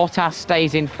 but Bottas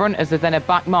stays in front as there's then a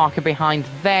back marker behind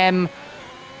them.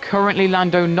 Currently,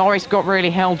 Lando Norris got really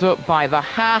held up by the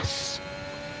Haas.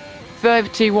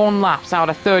 31 laps out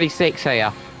of 36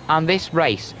 here. And this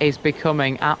race is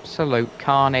becoming absolute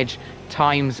carnage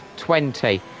times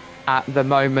 20 at the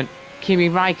moment. Kimi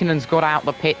Raikkonen's got out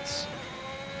the pits.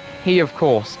 He, of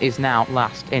course, is now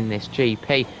last in this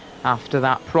GP after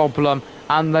that problem.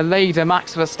 And the leader,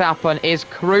 Max Verstappen, is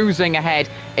cruising ahead.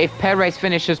 If Perez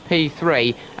finishes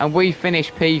P3 and we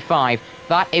finish P5,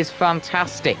 that is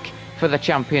fantastic for the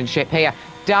championship here.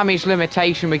 Damage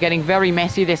limitation, we're getting very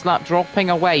messy this lap, dropping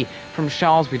away from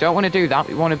Charles. We don't want to do that.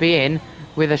 We want to be in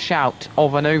with a shout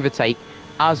of an overtake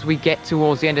as we get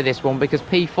towards the end of this one, because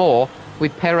P4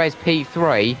 with Perez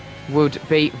P3 would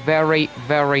be very,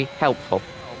 very helpful.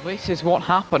 This is what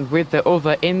happened with the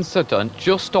other incident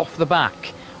just off the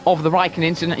back of the Raikkonen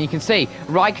incident. You can see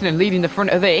Raikkonen leading the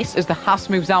front of this as the Haas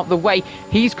moves out the way.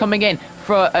 He's coming in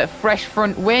for a fresh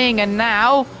front wing, and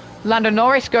now Lando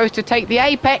Norris goes to take the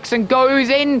apex and goes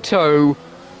into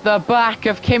the back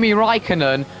of Kimi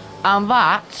Raikkonen, and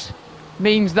that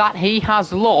means that he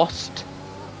has lost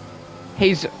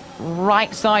his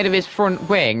right side of his front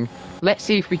wing. Let's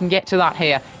see if we can get to that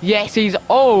here. Yes,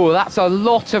 oh, that's a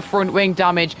lot of front wing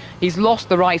damage. He's lost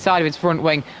the right side of his front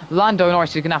wing. Lando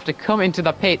Norris is going to have to come into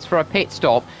the pits for a pit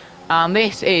stop. And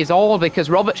this is all because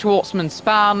Robert Schwartzman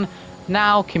span.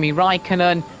 Now Kimi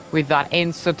Raikkonen with that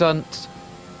incident,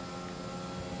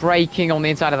 braking on the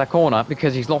inside of the corner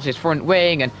because he's lost his front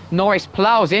wing, and Norris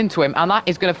plows into him, and that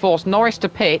is going to force Norris to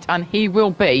pit, and he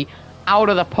will be out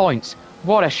of the points.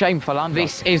 What a shame for Lando.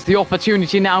 This is the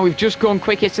opportunity now. We've just gone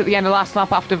quickest at the end of last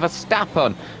lap after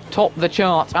Verstappen topped the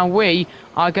chart, and we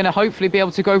are going to hopefully be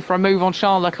able to go for a move on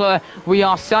Charles Leclerc. We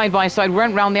are side by side,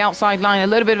 went round the outside line, a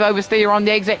little bit of oversteer on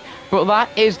the exit, but that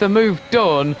is the move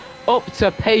done up to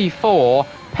P4.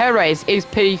 Perez is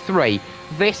P3.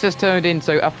 This has turned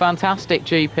into a fantastic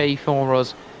GP for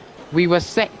us. We were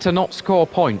set to not score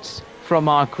points from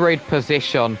our grid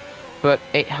position, but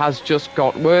it has just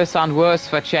got worse and worse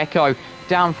for Checo,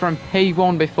 down from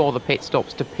P1 before the pit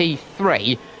stops to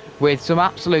P3 with some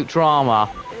absolute drama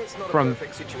from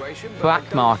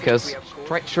back markers.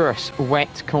 Treacherous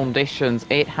wet conditions.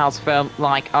 It has felt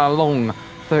like a long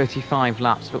 35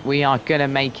 laps, but we are going to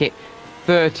make it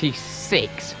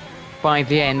 36 by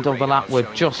the end of the lap.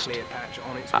 We're just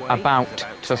about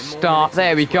to start.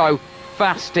 There we go.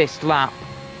 Fastest lap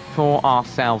for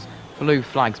ourselves. Blue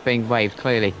flags being waved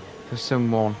clearly for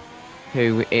someone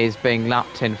who is being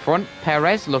lapped in front.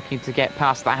 Perez looking to get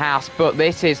past the Haas, but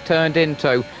this is turned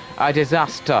into a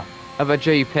disaster of a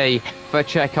GP for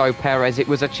Checo Perez. It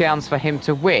was a chance for him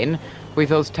to win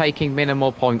with us taking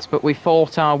minimal points, but we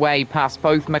fought our way past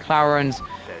both McLarens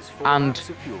and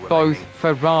both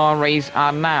Ferraris,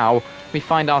 and now we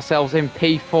find ourselves in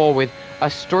P4 with a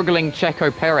struggling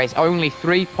Checo Perez, only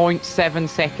 3.7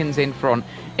 seconds in front.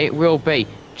 It will be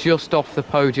just off the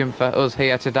podium for us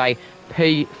here today.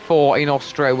 P4 in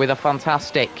Austria with a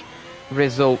fantastic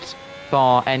result,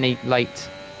 bar any late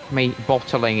me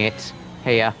bottling it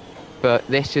here. But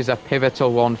this is a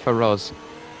pivotal one for us.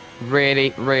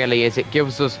 Really, really is. It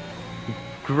gives us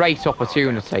great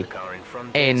opportunity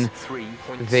in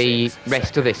the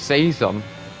rest of this season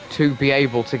to be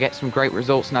able to get some great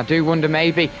results. And I do wonder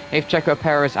maybe if Checo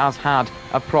Perez has had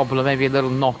a problem, maybe a little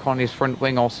knock on his front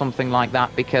wing or something like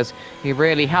that, because he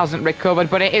really hasn't recovered.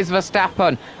 But it is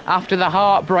Verstappen, after the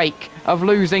heartbreak of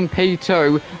losing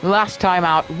P2 last time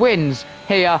out, wins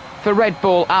here for Red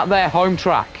Bull at their home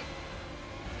track.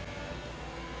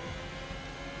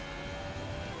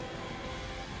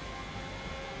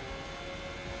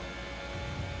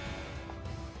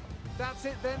 That's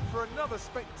it then for another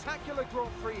spectacular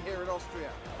Grand Prix here in Austria,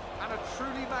 and a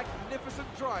truly magnificent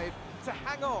drive to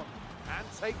hang on and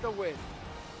take the win.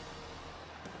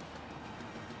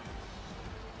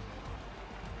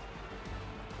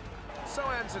 So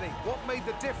Anthony, what made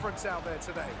the difference out there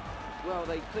today? Well,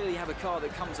 they clearly have a car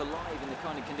that comes alive in the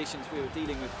kind of conditions we were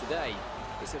dealing with today.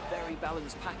 It's a very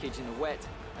balanced package in the wet,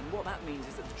 and what that means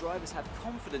is that the drivers have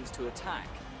confidence to attack.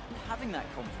 And having that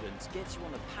confidence gets you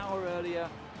on the power earlier,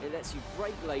 it lets you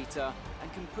brake later,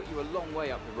 and can put you a long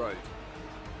way up the road.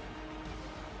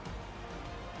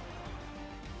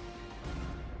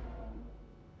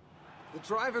 The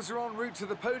drivers are en route to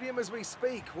the podium as we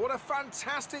speak. What a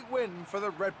fantastic win for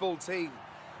the Red Bull team.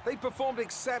 They performed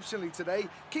exceptionally today,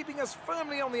 keeping us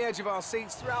firmly on the edge of our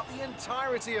seats throughout the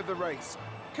entirety of the race.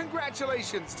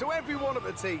 Congratulations to everyone at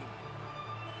the team.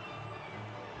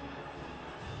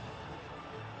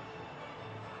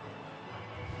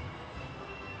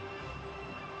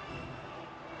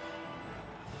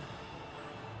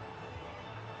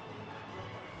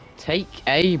 take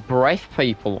a breath,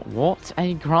 people. What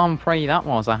a Grand Prix that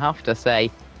was, I have to say.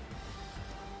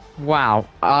 Wow.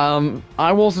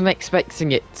 I wasn't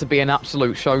expecting it to be an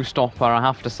absolute showstopper, I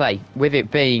have to say. With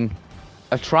it being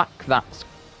a track that's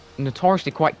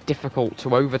notoriously quite difficult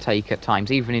to overtake at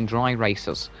times, even in dry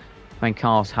races, when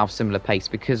cars have similar pace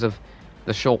because of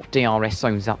the short DRS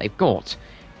zones that they've got.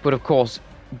 But of course,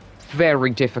 very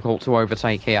difficult to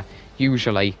overtake here,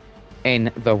 usually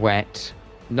in the wet.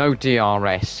 No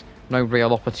DRS, no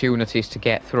real opportunities to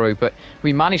get through, but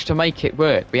we managed to make it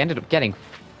work. We ended up getting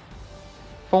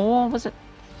four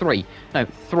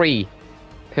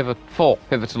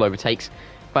pivotal overtakes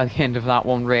by the end of that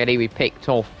one, really. We picked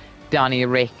off Danny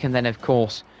Rick, and then of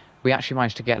course we actually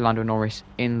managed to get Lando Norris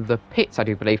in the pits, I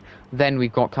do believe. Then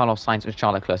we've got Carlos Sainz and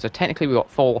Charles Leclerc. So technically we got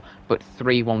 4, but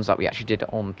 3 ones that we actually did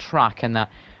on track, and that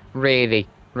really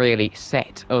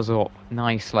set us up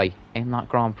nicely in that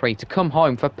Grand Prix to come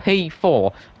home for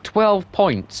P4. 12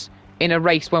 points in a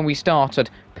race when we started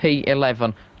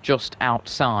P11, just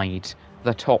outside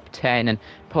the top 10, and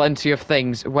plenty of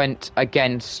things went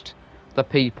against the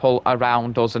people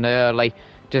around us. An early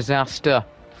disaster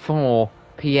for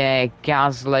Pierre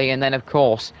Gasly, and then of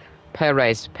course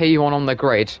Perez, P1 on the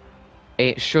grid.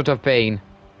 It should have been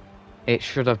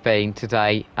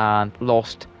today, and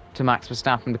lost to Max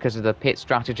Verstappen because of the pit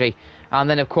strategy, and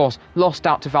then of course lost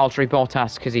out to Valtteri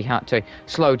Bottas because he had to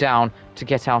slow down to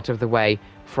get out of the way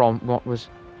from what was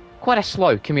quite a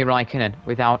slow Kimi Raikkonen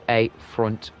without a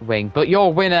front wing. But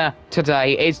your winner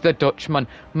today is the Dutchman.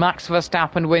 Max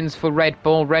Verstappen wins for Red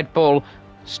Bull. Red Bull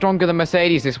stronger than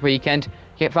Mercedes this weekend,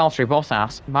 yet Valtteri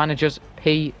Bottas manages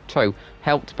P2,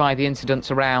 helped by the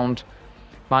incidents around.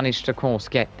 Managed to, of course,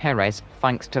 get Perez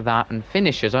thanks to that, and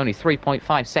finishes only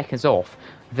 3.5 seconds off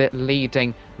the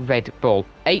leading Red Bull.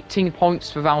 18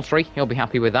 points for Valtteri, he'll be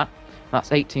happy with that.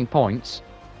 That's 18 points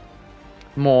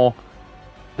more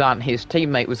than his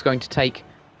teammate was going to take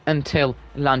until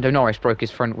Lando Norris broke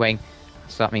his front wing.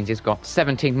 So that means he's got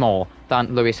 17 more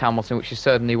than Lewis Hamilton, which is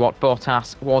certainly what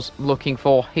Bottas was looking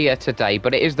for here today.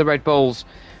 But it is the Red Bulls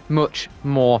much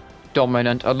more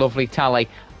dominant. A lovely tally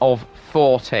of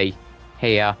 40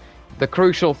 here. The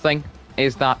crucial thing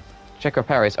is that Checo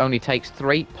Perez only takes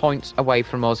 3 points away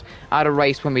from us at a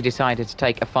race when we decided to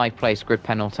take a 5-place grid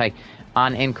penalty,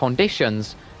 and in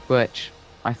conditions which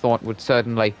I thought would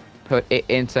certainly put it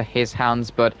into his hands.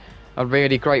 But a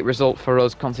really great result for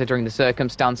us considering the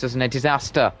circumstances, and a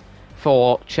disaster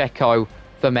for Checo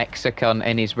the Mexican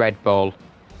in his Red Bull.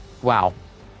 Wow,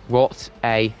 what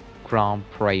a Grand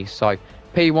Prix. So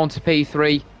P1 to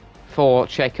P3 for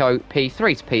Checo,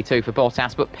 P3 to P2 for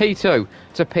Bottas, but P2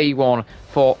 to P1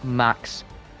 for Max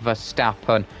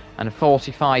Verstappen. And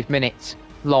 45 minutes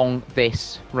long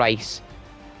this race.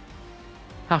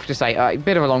 Have to say, a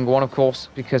bit of a longer one, of course,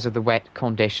 because of the wet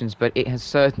conditions, but it has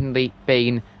certainly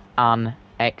been an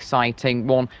exciting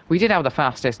one. We did have the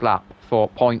fastest lap for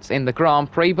points in the Grand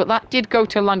Prix, but that did go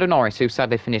to Lando Norris, who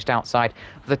sadly finished outside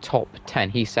the top 10.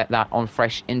 He set that on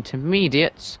fresh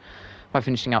intermediates by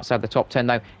finishing outside the top 10,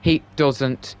 though. He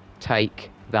doesn't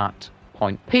take that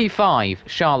point. P5,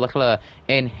 Charles Leclerc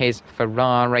in his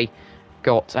Ferrari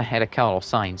got ahead of Carlos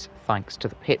Sainz thanks to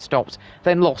the pit stops,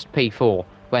 then lost P4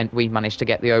 when we managed to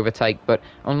get the overtake. But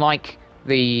unlike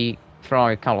the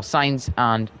Ferrari, Carlos Sainz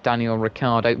and Daniel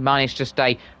Ricciardo managed to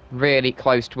stay really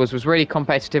close to us, was really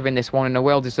competitive in this one, and a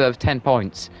well-deserved 10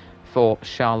 points for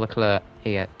Charles Leclerc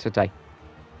here today.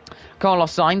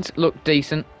 Carlos Sainz looked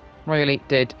decent, really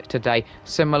did today,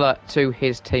 similar to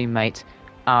his teammate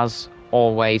as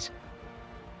always.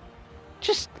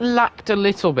 Just lacked a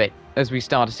little bit as we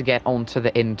started to get onto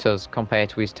the inters compared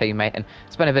to his teammate, and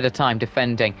spent a bit of time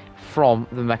defending from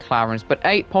the McLarens. But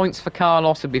 8 points for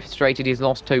Carlos. Would be frustrated he's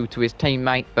lost 2 to his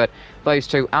teammate, but those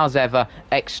two, as ever,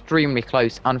 extremely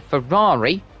close. And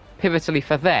Ferrari, pivotally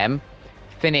for them,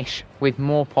 finish with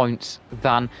more points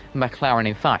than McLaren.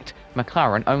 In fact,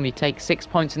 McLaren only takes 6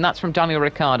 points, and that's from Daniel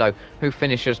Ricciardo, who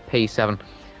finishes P7.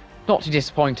 Not too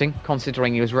disappointing,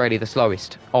 considering he was really the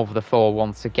slowest of the 4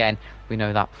 once again. We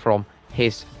know that from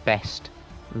his best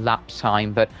lap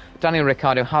time, but Daniel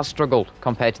Ricciardo has struggled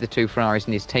compared to the 2 Ferraris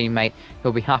and his teammate.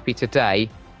 He'll be happy today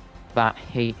that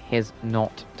he is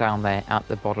not down there at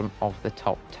the bottom of the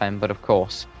top 10, but of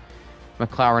course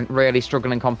McLaren really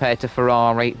struggling compared to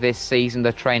Ferrari this season,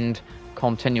 the trend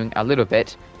continuing a little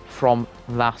bit from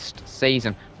last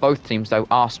season. Both teams though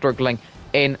are struggling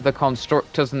in the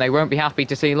constructors, and they won't be happy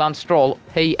to see Lance Stroll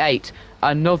P8.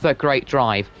 Another great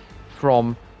drive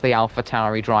from the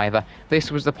AlphaTauri driver. This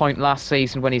was the point last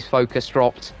season when his focus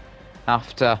dropped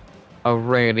after a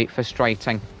really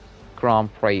frustrating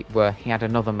Grand Prix where he had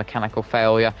another mechanical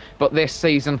failure. But this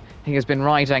season, he has been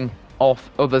riding off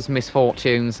others'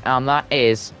 misfortunes, and that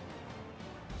is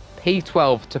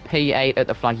P12 to P8 at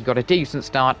the flag. He got a decent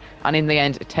start, and in the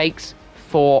end, it takes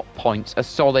 4 points. A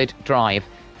solid drive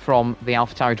from the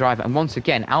AlphaTauri driver, and once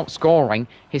again, outscoring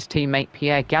his teammate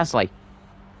Pierre Gasly.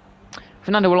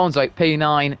 Fernando Alonso,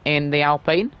 P9 in the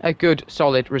Alpine. A good,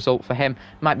 solid result for him.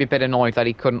 Might be a bit annoyed that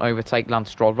he couldn't overtake Lance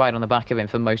Stroll right on the back of him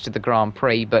for most of the Grand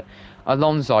Prix, but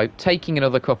Alonso taking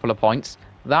another couple of points.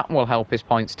 That will help his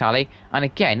points tally. And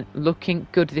again, looking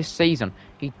good this season.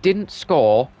 He didn't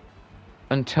score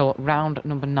until round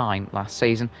number 9 last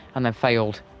season, and then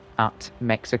failed at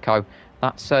Mexico.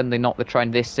 That's certainly not the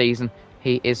trend this season.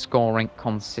 He is scoring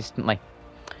consistently.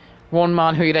 One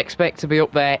man who you'd expect to be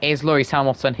up there is Lewis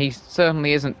Hamilton. He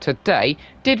certainly isn't today.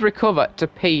 Did recover to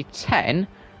P10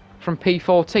 from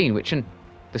P14, which in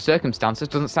the circumstances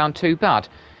doesn't sound too bad.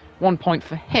 1 point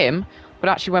for him, but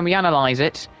actually when we analyse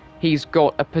it, he's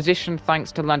got a position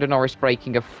thanks to Lando Norris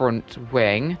breaking a front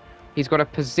wing. He's got a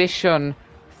position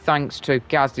thanks to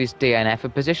Gasly's DNF, a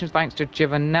position thanks to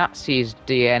Giovinazzi's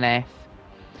DNF,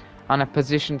 and a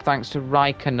position thanks to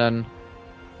Raikkonen.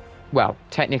 Well,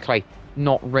 technically,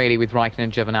 not really with Raikkonen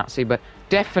and Giovinazzi, but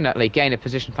definitely gained a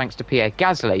position thanks to Pierre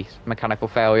Gasly's mechanical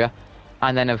failure.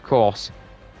 And then, of course,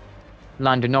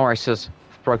 Lando Norris's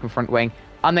broken front wing.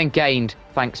 And then gained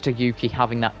thanks to Yuki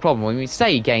having that problem. When we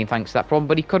say he gained thanks to that problem,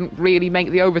 but he couldn't really make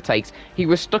the overtakes. He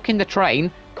was stuck in the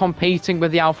train, competing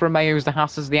with the Alfa Romeos, the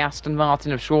Haas's, the Aston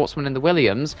Martin of Schwartzman and the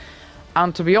Williams.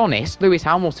 And to be honest, Lewis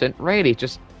Hamilton really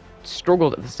just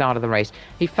struggled at the start of the race.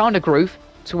 He found a groove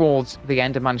towards the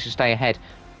end and managed to stay ahead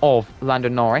of Lando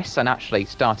Norris and actually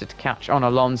started to catch on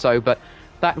Alonso, but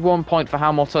that 1 point for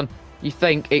Hamilton, you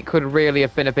think it could really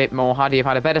have been a bit more. Had he have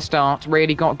had a better start,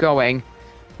 really got going,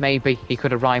 maybe he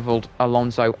could have rivaled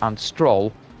Alonso and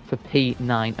Stroll for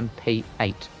P9 and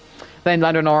P8. Then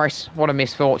Lando Norris, what a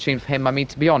misfortune for him. I mean,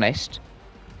 to be honest,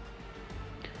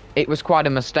 it was quite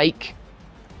a mistake.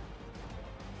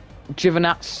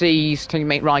 Giovinazzi's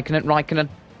teammate Raikkonen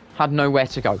had nowhere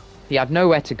to go. He had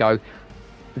nowhere to go.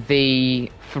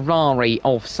 The Ferrari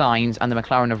of Sainz and the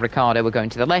McLaren of Ricciardo were going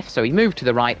to the left, so he moved to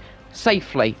the right,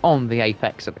 safely on the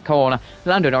apex of the corner.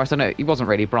 Lando Norris, I know he wasn't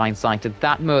really blindsided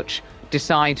that much,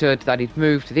 decided that he'd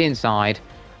moved to the inside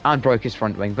and broke his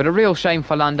front wing. But a real shame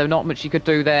for Lando, not much he could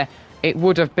do there. It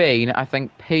would have been, I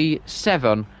think,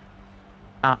 P7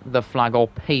 at the flag, or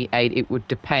P8. It would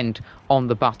depend on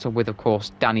the battle with, of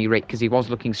course, Danny Rick, because he was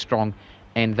looking strong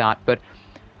in that. But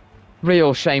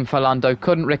real shame for Lando,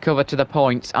 couldn't recover to the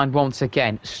points, and once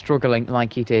again struggling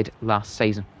like he did last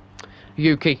season.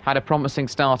 Yuki had a promising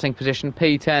starting position,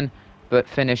 P10, but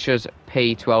finishes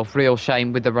P12. Real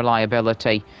shame with the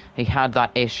reliability. He had that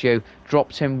issue,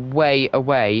 dropped him way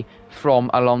away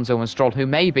from Alonso and Stroll, who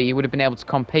maybe he would have been able to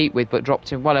compete with, but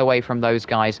dropped him well away from those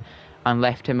guys and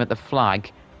left him at the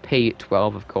flag,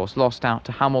 P12, of course. Lost out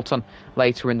to Hamilton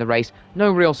later in the race.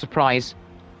 No real surprise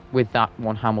with that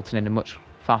one, Hamilton in a much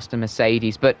faster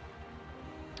Mercedes, but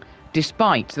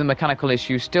despite the mechanical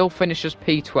issues, still finishes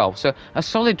P12. So a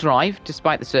solid drive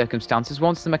despite the circumstances.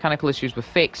 Once the mechanical issues were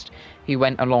fixed, he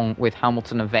went along with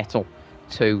Hamilton and Vettel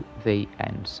to the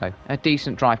end. So a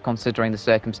decent drive considering the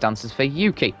circumstances for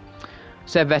Yuki.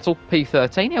 Seb Vettel,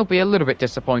 P13. He'll be a little bit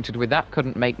disappointed with that.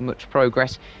 Couldn't make much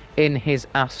progress in his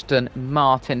Aston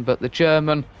Martin, but the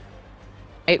German,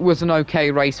 it was an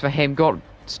okay race for him. Got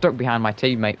stuck behind my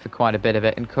teammate for quite a bit of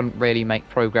it and couldn't really make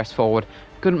progress forward.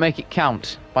 Couldn't make it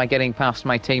count by getting past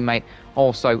my teammate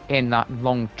also in that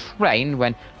long train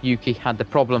when Yuki had the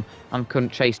problem and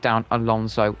couldn't chase down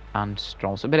Alonso and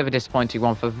Stroll. So a bit of a disappointing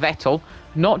one for Vettel.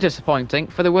 Not disappointing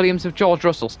for the Williams of George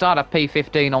Russell. Started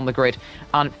P15 on the grid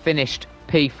and finished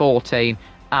P14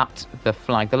 at the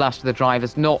flag. The last of the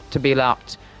drivers not to be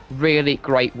lapped. Really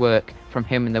great work from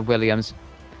him and the Williams.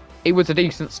 It was a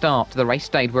decent start to the race,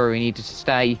 stayed where he needed to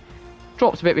stay.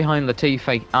 Dropped a bit behind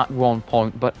Latifi at 1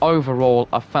 point, but overall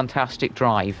a fantastic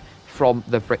drive from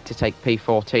the Brit to take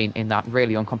P14 in that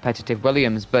really uncompetitive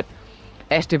Williams. But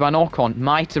Esteban Ocon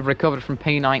might have recovered from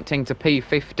P19 to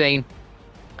P15.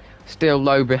 Still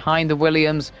low behind the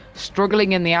Williams,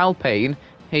 struggling in the Alpine.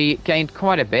 He gained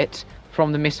quite a bit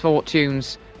from the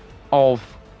misfortunes of,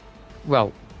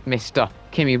 well, Mr.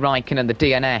 Kimi Raikkonen, the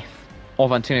DNF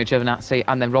of Antonio Giovinazzi,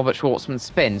 and then Robert Schwartzman's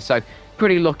spin. So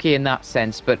pretty lucky in that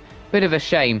sense, but bit of a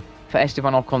shame for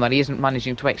Esteban Ocon that he isn't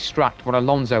managing to extract what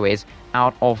Alonso is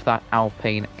out of that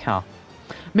Alpine car.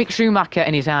 Mick Schumacher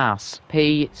in his ass,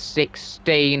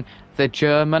 P16, the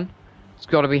German.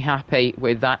 has got to be happy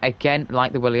with that. Again,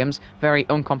 like the Williams, very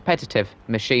uncompetitive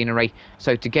machinery.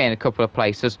 So to gain a couple of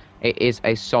places, it is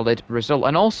a solid result.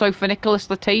 And also for Nicholas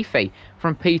Latifi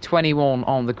from P21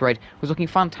 on the grid, was looking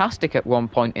fantastic at one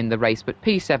point in the race, but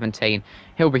P17,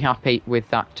 he'll be happy with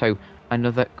that too.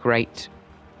 Another great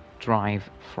drive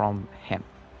from him.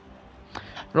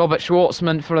 Robert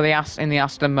Schwartzman for in the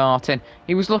Aston Martin.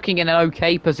 He was looking in an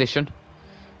okay position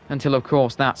until, of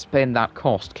course, that spin that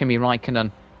cost Kimi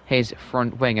Raikkonen his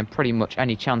front wing and pretty much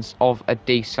any chance of a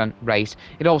decent race.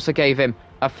 It also gave him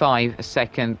a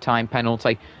 5-second time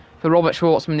penalty. For Robert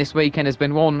Schwartzman this weekend has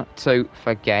been one to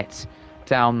forget.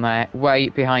 Down there, way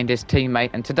behind his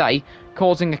teammate, and today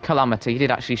causing a calamity. He did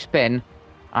actually spin,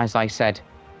 as I said,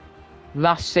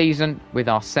 last season with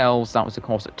ourselves. That was, of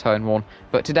course, at turn 1.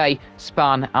 But today,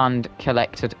 span and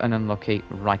collected an unlucky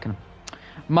Raikkonen.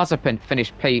 Mazepin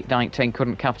finished P19,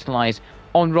 couldn't capitalise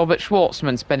on Robert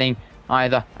Schwartzman spinning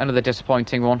either. Another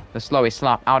disappointing one. The slowest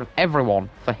lap out of everyone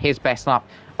for his best lap.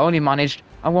 Only managed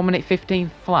a 1 minute 15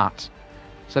 flat.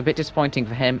 So a bit disappointing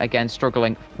for him. Again,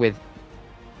 struggling with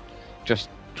just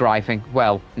driving.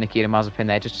 Well, Nikita Mazepin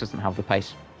there just doesn't have the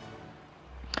pace.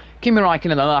 Kimi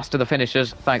Raikkonen, the last of the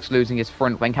finishers, thanks to losing his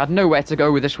front wing, had nowhere to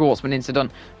go with the Schwartzman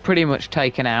incident. Pretty much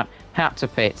taken out, had to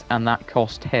pit, and that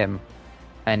cost him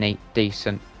any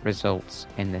decent results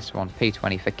in this one.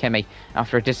 P20 for Kimi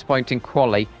after a disappointing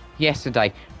quali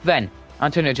yesterday. Then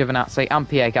Antonio Giovinazzi and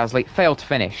Pierre Gasly failed to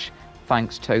finish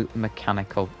thanks to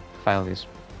mechanical failures.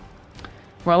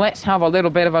 Well, let's have a little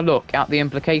bit of a look at the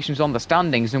implications on the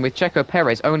standings, and with Checo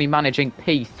Perez only managing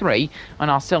P3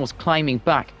 and ourselves climbing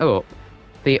back up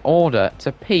the order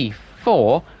to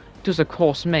P4, does of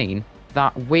course mean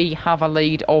that we have a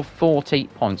lead of 40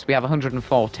 points. We have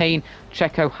 114,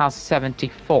 Checo has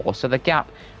 74, so the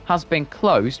gap has been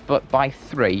closed, but by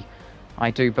 3, I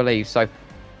do believe. So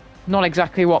not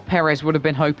exactly what Perez would have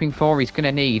been hoping for. He's going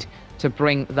to need to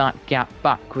bring that gap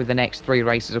back with the next 3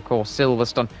 races, of course,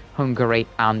 Silverstone, Hungary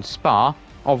and Spa,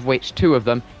 of which 2 of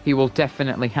them he will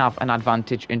definitely have an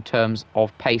advantage in terms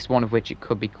of pace, one of which it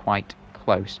could be quite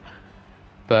close.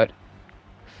 But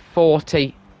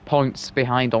 40 points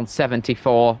behind on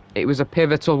 74. It was a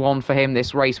pivotal one for him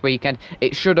this race weekend.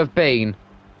 It should have been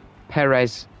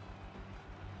Perez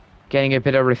getting a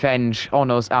bit of revenge on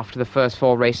us after the first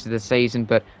 4 races of the season,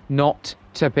 but not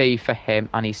to be for him,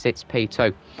 and he sits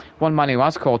P2. One man who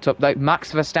has caught up, though,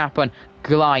 Max Verstappen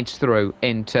glides through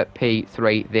into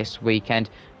P3 this weekend,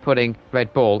 putting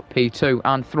Red Bull P2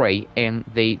 and 3 in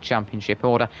the championship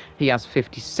order. He has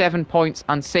 57 points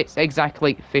and sits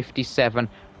exactly 57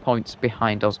 points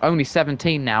behind us. Only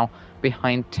 17 now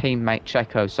behind teammate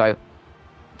Checo. So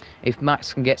if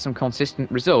Max can get some consistent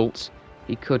results,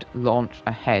 he could launch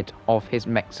ahead of his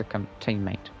Mexican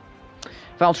teammate.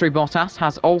 Valtteri Bottas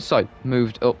has also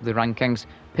moved up the rankings.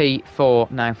 P4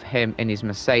 now for him in his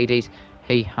Mercedes.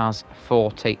 He has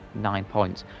 49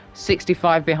 points.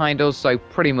 65 behind us, so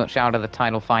pretty much out of the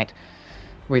title fight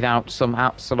without some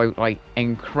absolutely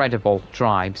incredible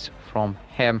drives from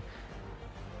him.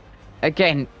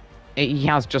 Again, he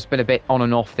has just been a bit on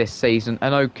and off this season.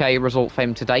 An okay result for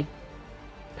him today.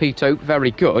 P2,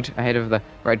 very good, ahead of the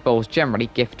Red Bulls, generally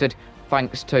gifted,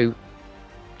 thanks to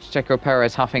Checo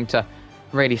Perez having to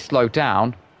really slow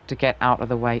down to get out of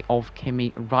the way of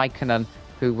Kimi Raikkonen,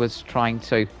 who was trying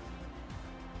to,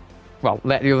 well,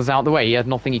 let the others out of the way. He had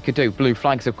nothing he could do. Blue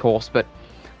flags, of course, but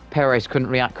Perez couldn't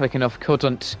react quick enough,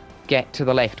 couldn't get to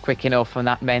the left quick enough, and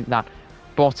that meant that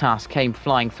Bottas came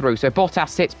flying through. So Bottas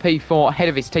sits P4 ahead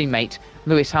of his teammate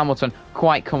Lewis Hamilton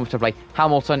quite comfortably.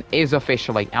 Hamilton is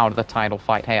officially out of the title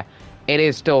fight here. It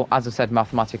is still, as I said,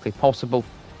 mathematically possible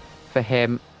for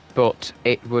him, but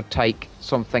it would take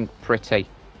something pretty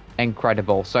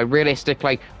incredible. So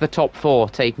realistically, the top 4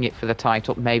 taking it for the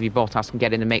title. Maybe Bottas can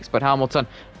get in the mix, but Hamilton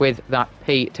with that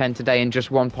P10 today and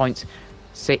just 1 point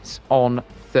sits on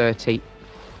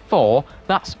 34.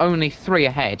 That's only 3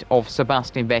 ahead of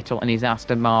Sebastian Vettel and his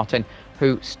Aston Martin,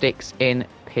 who sticks in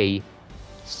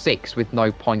P6 with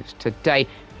no points today.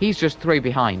 He's just 3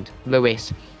 behind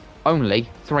Lewis, only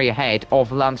 3 ahead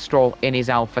of Lance Stroll in his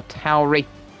Alpha Tauri.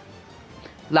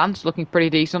 Lance looking pretty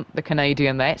decent, the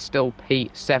Canadian there, still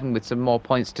P7 with some more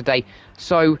points today.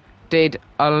 So did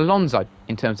Alonso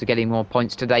in terms of getting more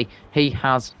points today. He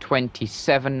has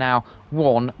 27 now,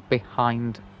 1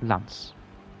 behind Lance.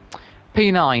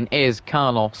 P9 is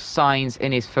Carlos Sainz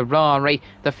in his Ferrari,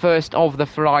 the first of the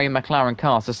Ferrari and McLaren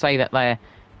cars. To say that their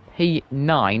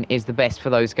P9 is the best for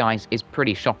those guys is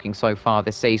pretty shocking so far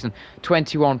this season.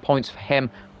 21 points for him,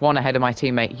 1 ahead of my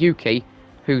teammate Yuki,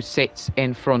 who sits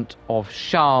in front of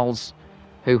Charles,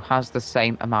 who has the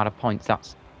same amount of points.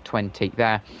 That's 20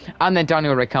 there. And then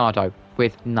Daniel Ricciardo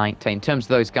with 19. In terms of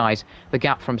those guys, the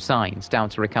gap from Sainz down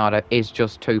to Ricciardo is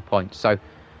just 2 points. So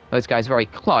those guys very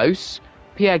close.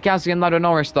 Pierre Gasly and Lando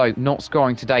Norris, though, not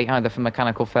scoring today either for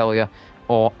mechanical failure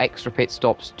or extra pit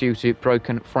stops due to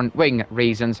broken front wing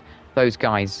reasons. Those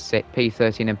guys sit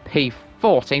P13 and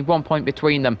P14, 1 point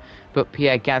between them. But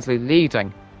Pierre Gasly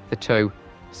leading the two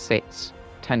sits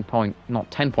 11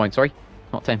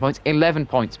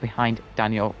 points behind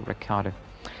Daniel Ricciardo.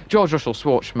 George Russell,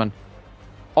 Schwartzman,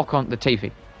 Ocon,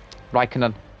 Latifi,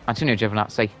 Raikkonen, Antonio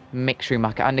Giovinazzi, Mick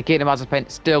Schumacher and Nikita Mazepin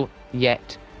still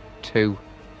yet to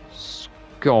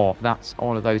score. That's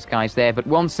all of those guys there. But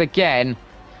once again,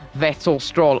 Vettel,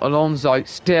 Stroll, Alonso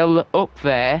still up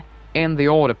there in the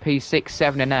order, P6,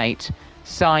 7 and 8.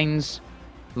 Sainz,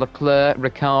 Leclerc,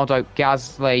 Ricciardo,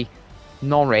 Gasly,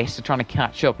 Norris are trying to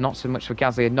catch up. Not so much for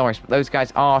Gasly and Norris, but those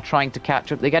guys are trying to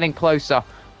catch up. They're getting closer,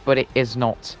 but it is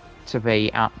not to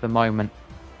be at the moment.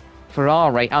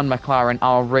 Ferrari and McLaren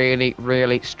are really,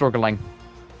 really struggling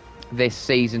this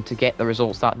season to get the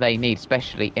results that they need,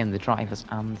 especially in the drivers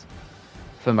and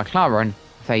for McLaren,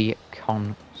 the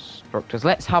constructors.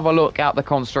 Let's have a look at the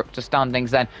constructor standings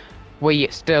then. We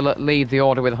still lead the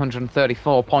order with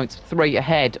 134 points, 3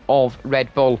 ahead of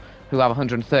Red Bull, who have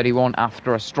 131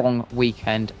 after a strong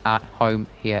weekend at home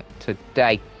here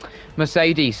today.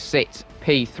 Mercedes sits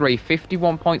P3,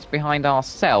 51 points behind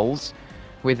ourselves,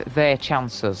 with their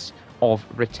chances of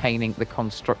retaining the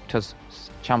Constructors'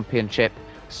 Championship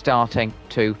starting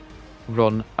to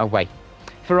run away.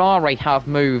 Ferrari have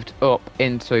moved up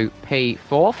into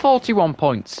P4, 41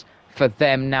 points for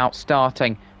them now,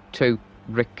 starting to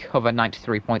recover,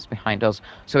 93 points behind us.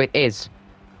 So it is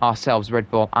ourselves, Red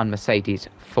Bull and Mercedes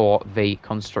for the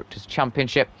Constructors'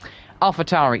 Championship.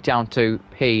 AlphaTauri down to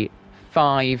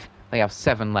P5. They have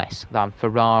 7 less than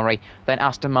Ferrari. Then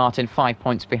Aston Martin 5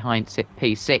 points behind, sit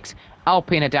P6.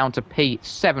 Alpine are down to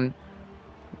P7.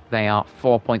 They are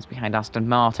 4 points behind Aston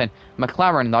Martin.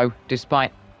 McLaren, though,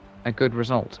 despite a good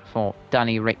result for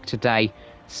Danny Rick today,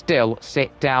 still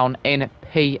sit down in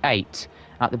P8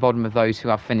 at the bottom of those who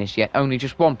have finished yet. Only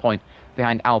just 1 point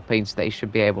behind Alpine, so they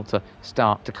should be able to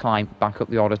start to climb back up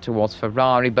the order towards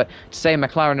Ferrari. But to say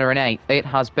McLaren are in 8, it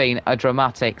has been a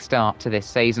dramatic start to this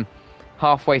season.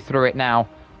 Halfway through it now,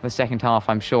 the second half,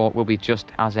 I'm sure, will be just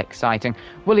as exciting.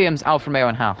 Williams, Alfa Romeo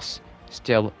and Haas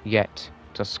still yet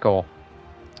to score.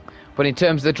 But in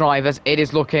terms of the drivers, it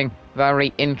is looking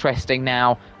very interesting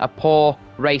now. A poor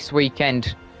race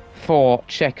weekend for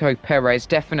Checo Perez,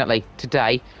 definitely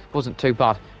today. Wasn't too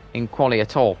bad in quali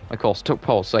at all. Of course, took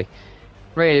pole, so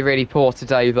really, really poor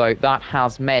today, though. That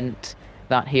has meant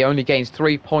that he only gains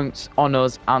 3 points on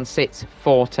us and sits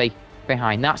 40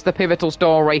 behind. That's the pivotal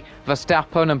story.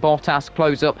 Verstappen and Bottas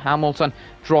close up, Hamilton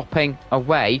dropping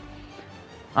away,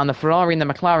 and the Ferrari and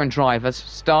the McLaren drivers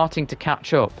starting to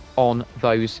catch up on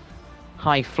those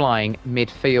high-flying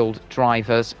midfield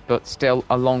drivers, but still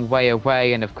a long way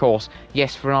away. And of course,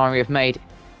 yes, Ferrari have made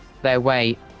their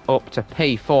way up to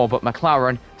P4, but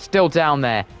McLaren still down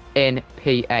there in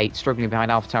P8, struggling behind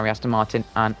AlphaTauri, Aston Martin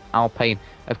and Alpine.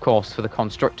 Of course, for the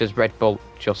constructors, Red Bull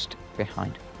just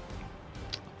behind.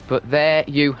 But there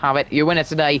you have it. Your winner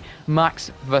today,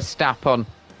 Max Verstappen,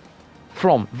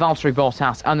 from Valtteri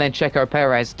Bottas and then Checo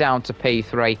Perez down to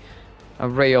P3. A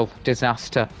real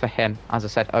disaster for him. As I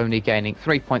said, only gaining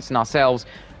 3 points in ourselves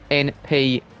in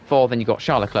P4. Then you've got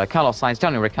Charles Leclerc, Carlos Sainz,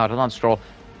 Daniel Ricciardo, Lance Stroll,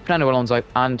 Fernando Alonso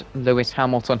and Lewis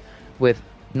Hamilton, with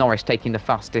Norris taking the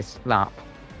fastest lap,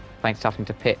 thanks to having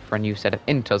to pit for a new set of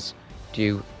inters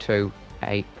due to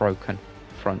a broken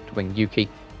front wing. Yuki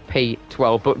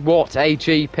P12. But what a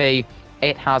GP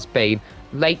it has been.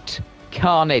 Late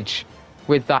carnage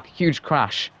with that huge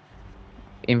crash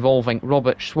involving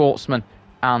Robert Schwartzman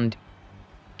and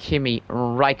Kimi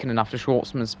Raikkonen after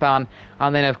Schwartzman's span.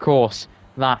 And then, of course,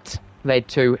 that led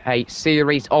to a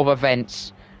series of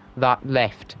events that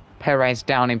left Perez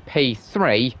down in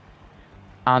P3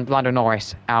 and Lando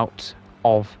Norris out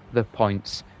of the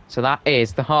points. So that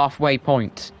is the halfway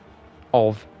point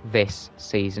of this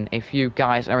season. If you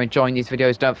guys are enjoying these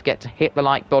videos, don't forget to hit the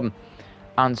like button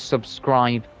and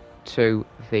subscribe to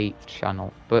the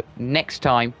channel. But next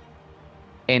time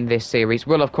in this series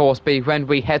will of course be when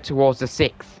we head towards the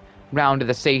 6th round of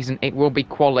the season. It will be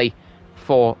quali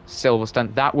for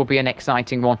Silverstone. That will be an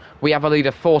exciting one. We have a lead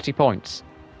of 40 points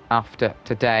after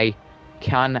today.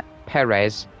 Can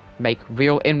Perez make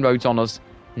real inroads on us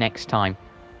next time?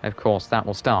 Of course, that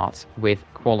will start with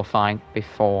qualifying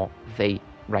before the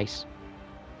race.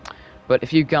 But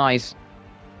if you guys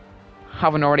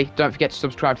haven't already, don't forget to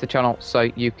subscribe to the channel so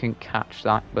you can catch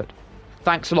that. But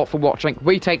Thanks a lot for watching.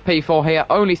 We take P4 here,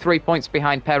 only 3 points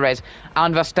behind Perez,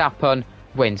 and Verstappen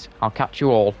wins. I'll catch you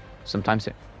all sometime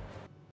soon.